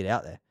fastest kid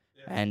out there.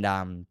 Yeah.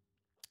 And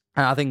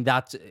I think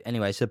that's,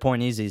 anyway, so the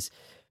point is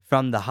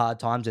from the hard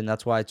times, and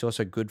that's why it's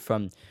also good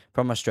from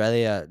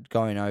Australia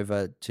going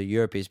over to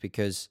Europe, is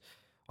because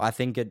I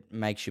think it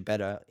makes you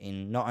better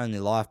in not only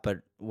life,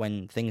 but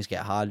when things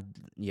get hard,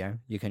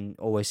 you can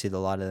always see the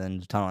light at the end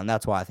of the tunnel. And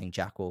that's why I think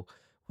Jack will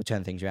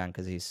turn things around,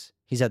 because he's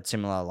had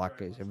similar, like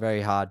it's a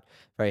very hard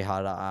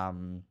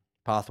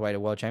pathway to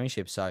World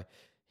Championships. So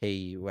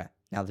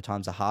now the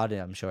times are hard, and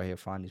I'm sure he'll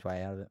find his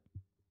way out of it.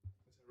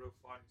 It's a real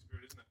fighting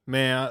spirit, isn't it?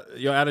 Man,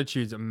 your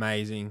attitude's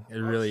amazing. It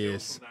really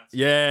is.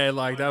 Yeah,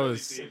 like that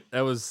was.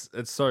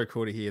 It's so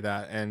cool to hear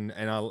that, and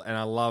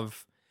I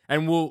love.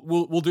 And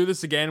we'll do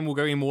this again. We'll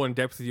go in more in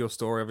depth with your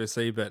story,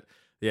 obviously. But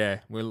yeah,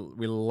 we'll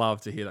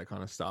love to hear that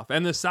kind of stuff.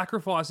 And the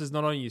sacrifices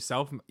not only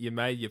yourself you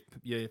made,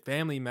 your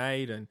family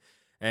made, and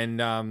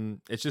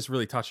it's just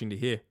really touching to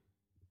hear.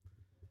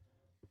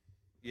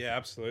 Yeah,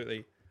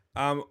 absolutely.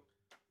 I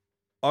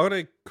got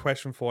a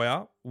question for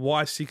you.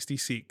 Why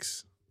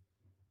 66?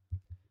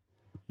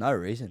 No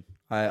reason.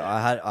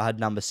 I had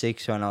number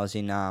 6 when I was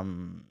in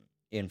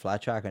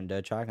flat track and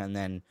dirt track, and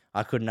then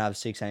I couldn't have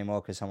 6 anymore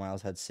because someone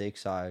else had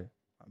 6. So I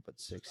put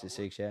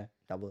 66,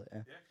 double it,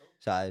 yeah. Cool.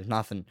 So there's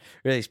nothing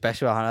really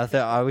special behind it.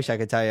 I wish I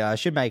could tell you. I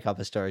should make up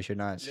a story,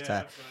 shouldn't I?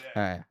 All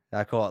right.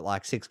 I call it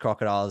like 6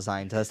 crocodiles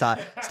saying to start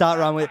to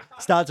run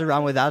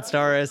with that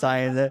story,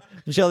 saying that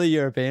I'm sure the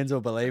Europeans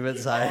will believe it.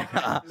 So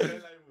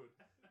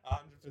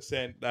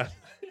 100%.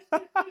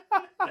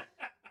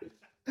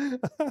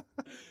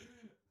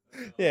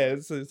 Yeah,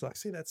 it's like,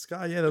 see that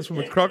scar? Yeah, that's from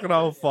a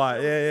crocodile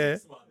fight. Yeah.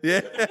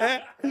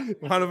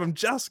 One of them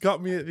just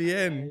got me at the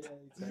end.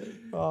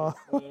 Oh,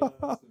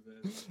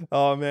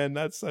 oh man,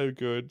 that's so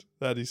good.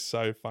 That is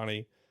so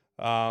funny.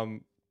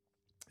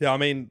 Yeah, I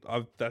mean,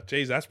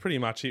 geez, that's pretty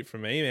much it for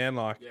me, man.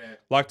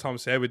 Like Tom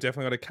said, we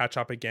definitely got to catch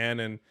up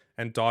again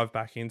and dive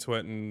back into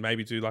it and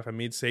maybe do like a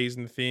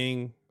mid-season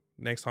thing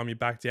next time you're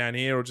back down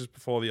here or just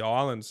before the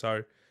island.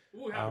 So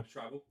We'll have to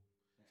travel.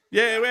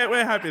 yeah,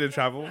 we're happy to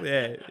travel.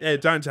 Yeah.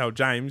 Don't tell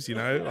James, you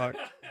know. Like,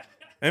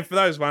 and for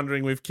those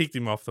wondering, we've kicked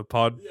him off the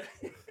pod.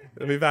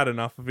 We've had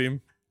enough of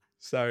him.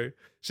 So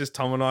it's just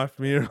Tom and I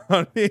from here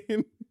on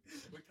in.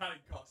 We're cutting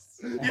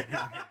costs.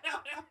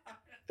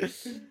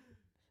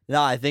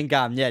 No, I think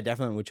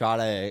definitely we'll try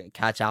to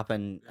catch up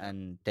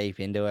and deep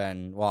into it,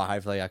 and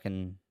hopefully I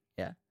can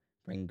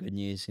bring good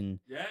news in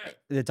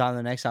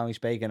the next time we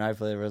speak, and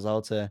hopefully the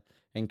results are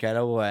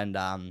incredible, and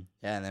and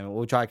then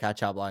we'll try to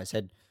catch up. Like I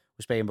said,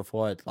 we're speaking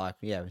before, it's like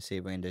we'll see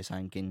if we can do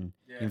something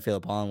in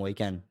Phillip Island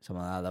weekend,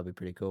 something like that. That'd be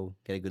pretty cool.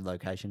 Get a good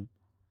location.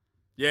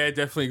 Yeah,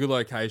 definitely a good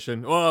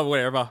location. Or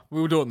whatever.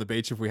 We'll do it on the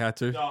beach if we had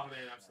to. Oh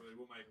man, absolutely,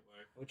 we'll make it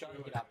work. We'll try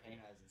to get up Pinos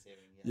and see if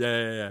we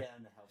can get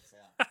them to help us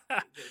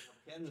out.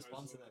 Get them to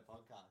sponsor their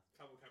podcast.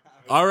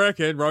 I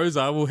reckon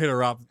Rosa will hit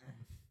her up.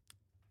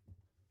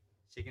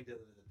 She can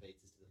deliver the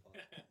pizzas to the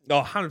podcast.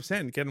 Oh,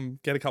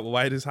 100%. Get a couple of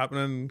waiters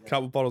happening, a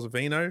couple of bottles of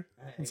vino.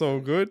 It's all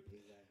good.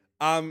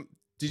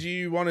 Did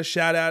you want to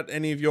shout out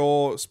any of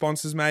your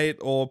sponsors, mate,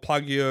 or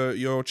plug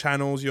your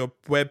channels, your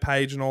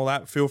webpage and all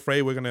that? Feel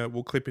free.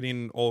 We'll clip it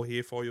in all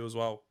here for you as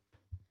well.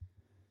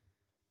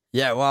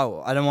 Yeah,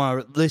 well, I don't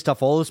want to list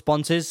off all the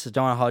sponsors. I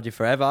don't want to hold you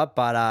forever,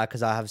 but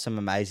because I have some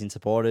amazing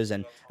supporters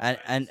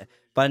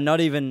but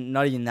not even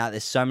that.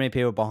 There's so many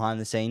people behind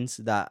the scenes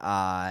that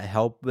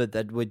help, but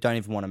that we don't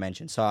even want to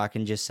mention. So I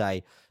can just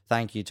say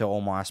thank you to all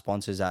my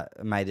sponsors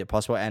that made it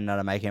possible and that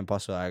are making it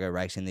possible I go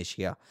racing this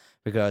year,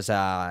 because we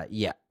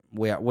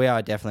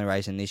are definitely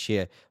racing this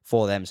year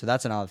for them. So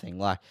that's another thing.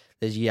 Like,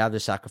 you have to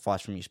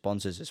sacrifice from your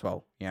sponsors as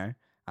well, you know.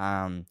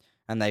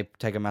 And they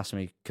take a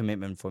massive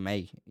commitment for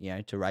me, you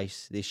know, to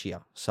race this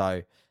year.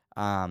 So,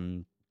 I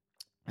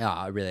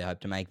really hope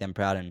to make them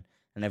proud and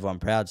everyone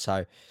proud.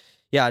 So,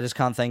 I just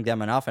can't thank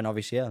them enough. And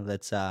obviously,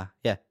 let's all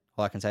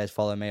I can say is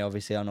follow me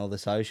obviously on all the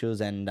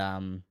socials,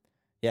 and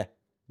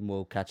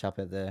we'll catch up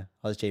at the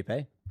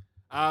OzGP.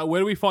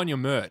 Where do we find your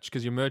merch?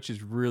 Because your merch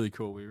is really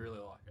cool. We really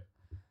like it.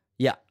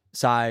 Yeah.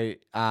 So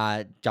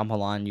jump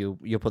online.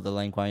 You'll put the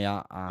link on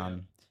you.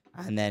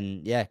 And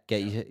then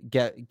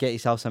get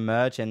yourself some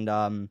merch,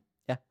 and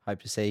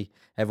hope to see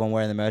everyone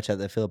wearing the merch at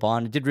the Phillip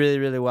Island. It did really,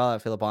 really well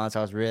at Phillip Island,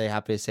 so I was really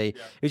happy to see. It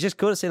was just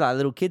cool to see like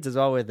little kids as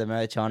well with the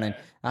merch on, and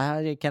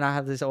can I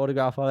have this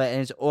autograph of it?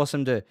 And it's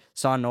awesome to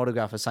sign an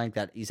autograph for something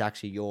that is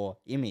actually your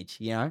image,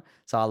 you know.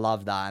 So I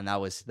love that, and that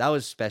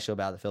was special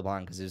about the Phillip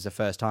Island because it was the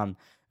first time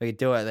we could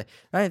do it.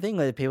 The only thing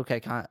that people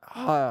can't,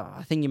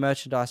 I think your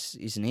merchandise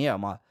isn't here.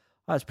 I'm like,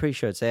 I was pretty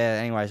sure it's there.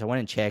 Anyways, I went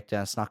and checked,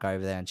 and I snuck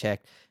over there and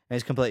checked. And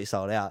it's completely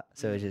sold out,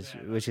 so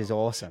which is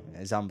awesome.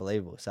 It's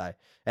unbelievable. So,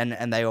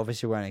 and they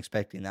obviously weren't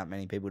expecting that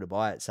many people to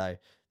buy it, so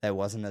there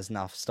wasn't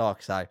enough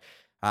stock. So,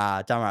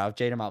 don't worry, I've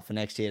G'd them up for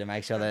next year to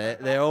make sure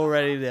that they're all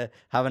ready to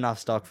have enough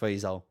stock for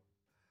you all.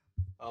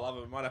 I love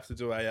it. We might have to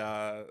do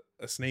a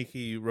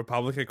sneaky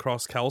Republica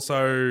cross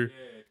Kelso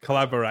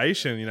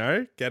collaboration. You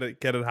know, get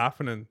it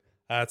happening.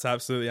 It's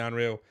absolutely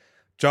unreal.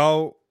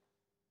 Joel,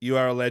 you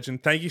are a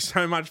legend. Thank you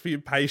so much for your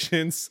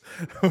patience.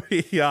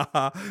 We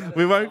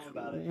won't.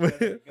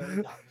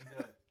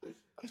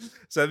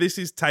 So this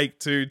is take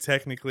 2.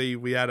 Technically,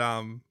 we had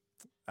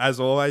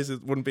as always,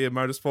 it wouldn't be a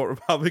Motorsport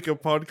Republica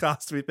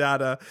podcast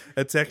without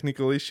a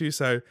technical issue.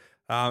 So,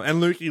 and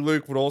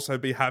Luke would also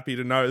be happy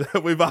to know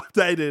that we've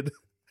updated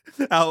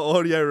our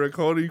audio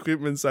recording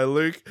equipment. So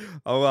Luke,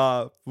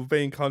 we'll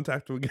be in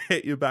contact. We'll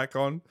get you back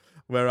on.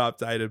 We're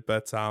updated,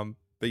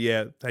 But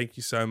yeah, thank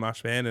you so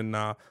much, man. And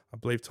I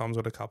believe Tom's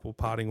got a couple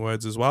parting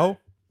words as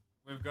well.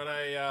 We've got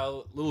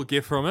a little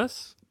gift from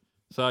us.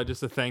 So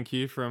just a thank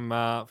you from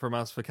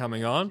us for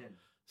coming on.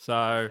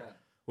 So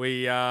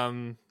we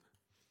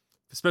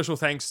special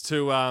thanks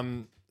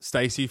to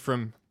Stacey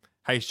from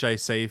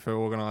HJC for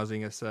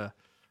organising us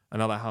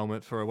another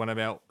helmet for one of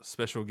our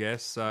special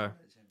guests. So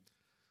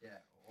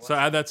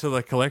add that to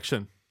the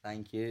collection.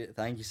 Thank you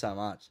so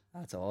much.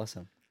 That's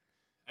awesome.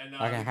 And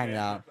I can hang that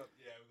up.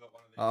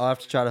 I'll have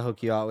to try to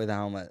hook you up with a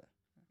helmet.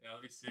 Yeah,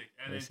 that'll be sick.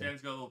 And then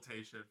Dan's got a little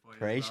t-shirt for you.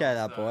 Appreciate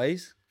that,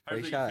 boys.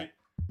 Appreciate it.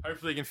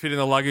 Hopefully you can fit in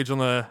the luggage on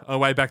the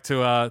way back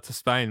to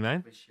Spain,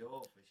 man. For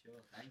sure.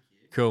 Thank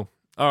you. Cool.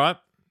 All right.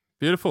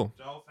 Beautiful.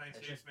 Joel, thanks,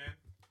 man.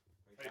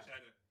 Appreciate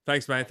it.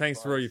 Thanks, mate.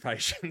 Thanks for all your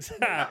patience.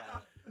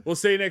 We'll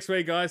see you next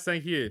week, guys.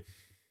 Thank you.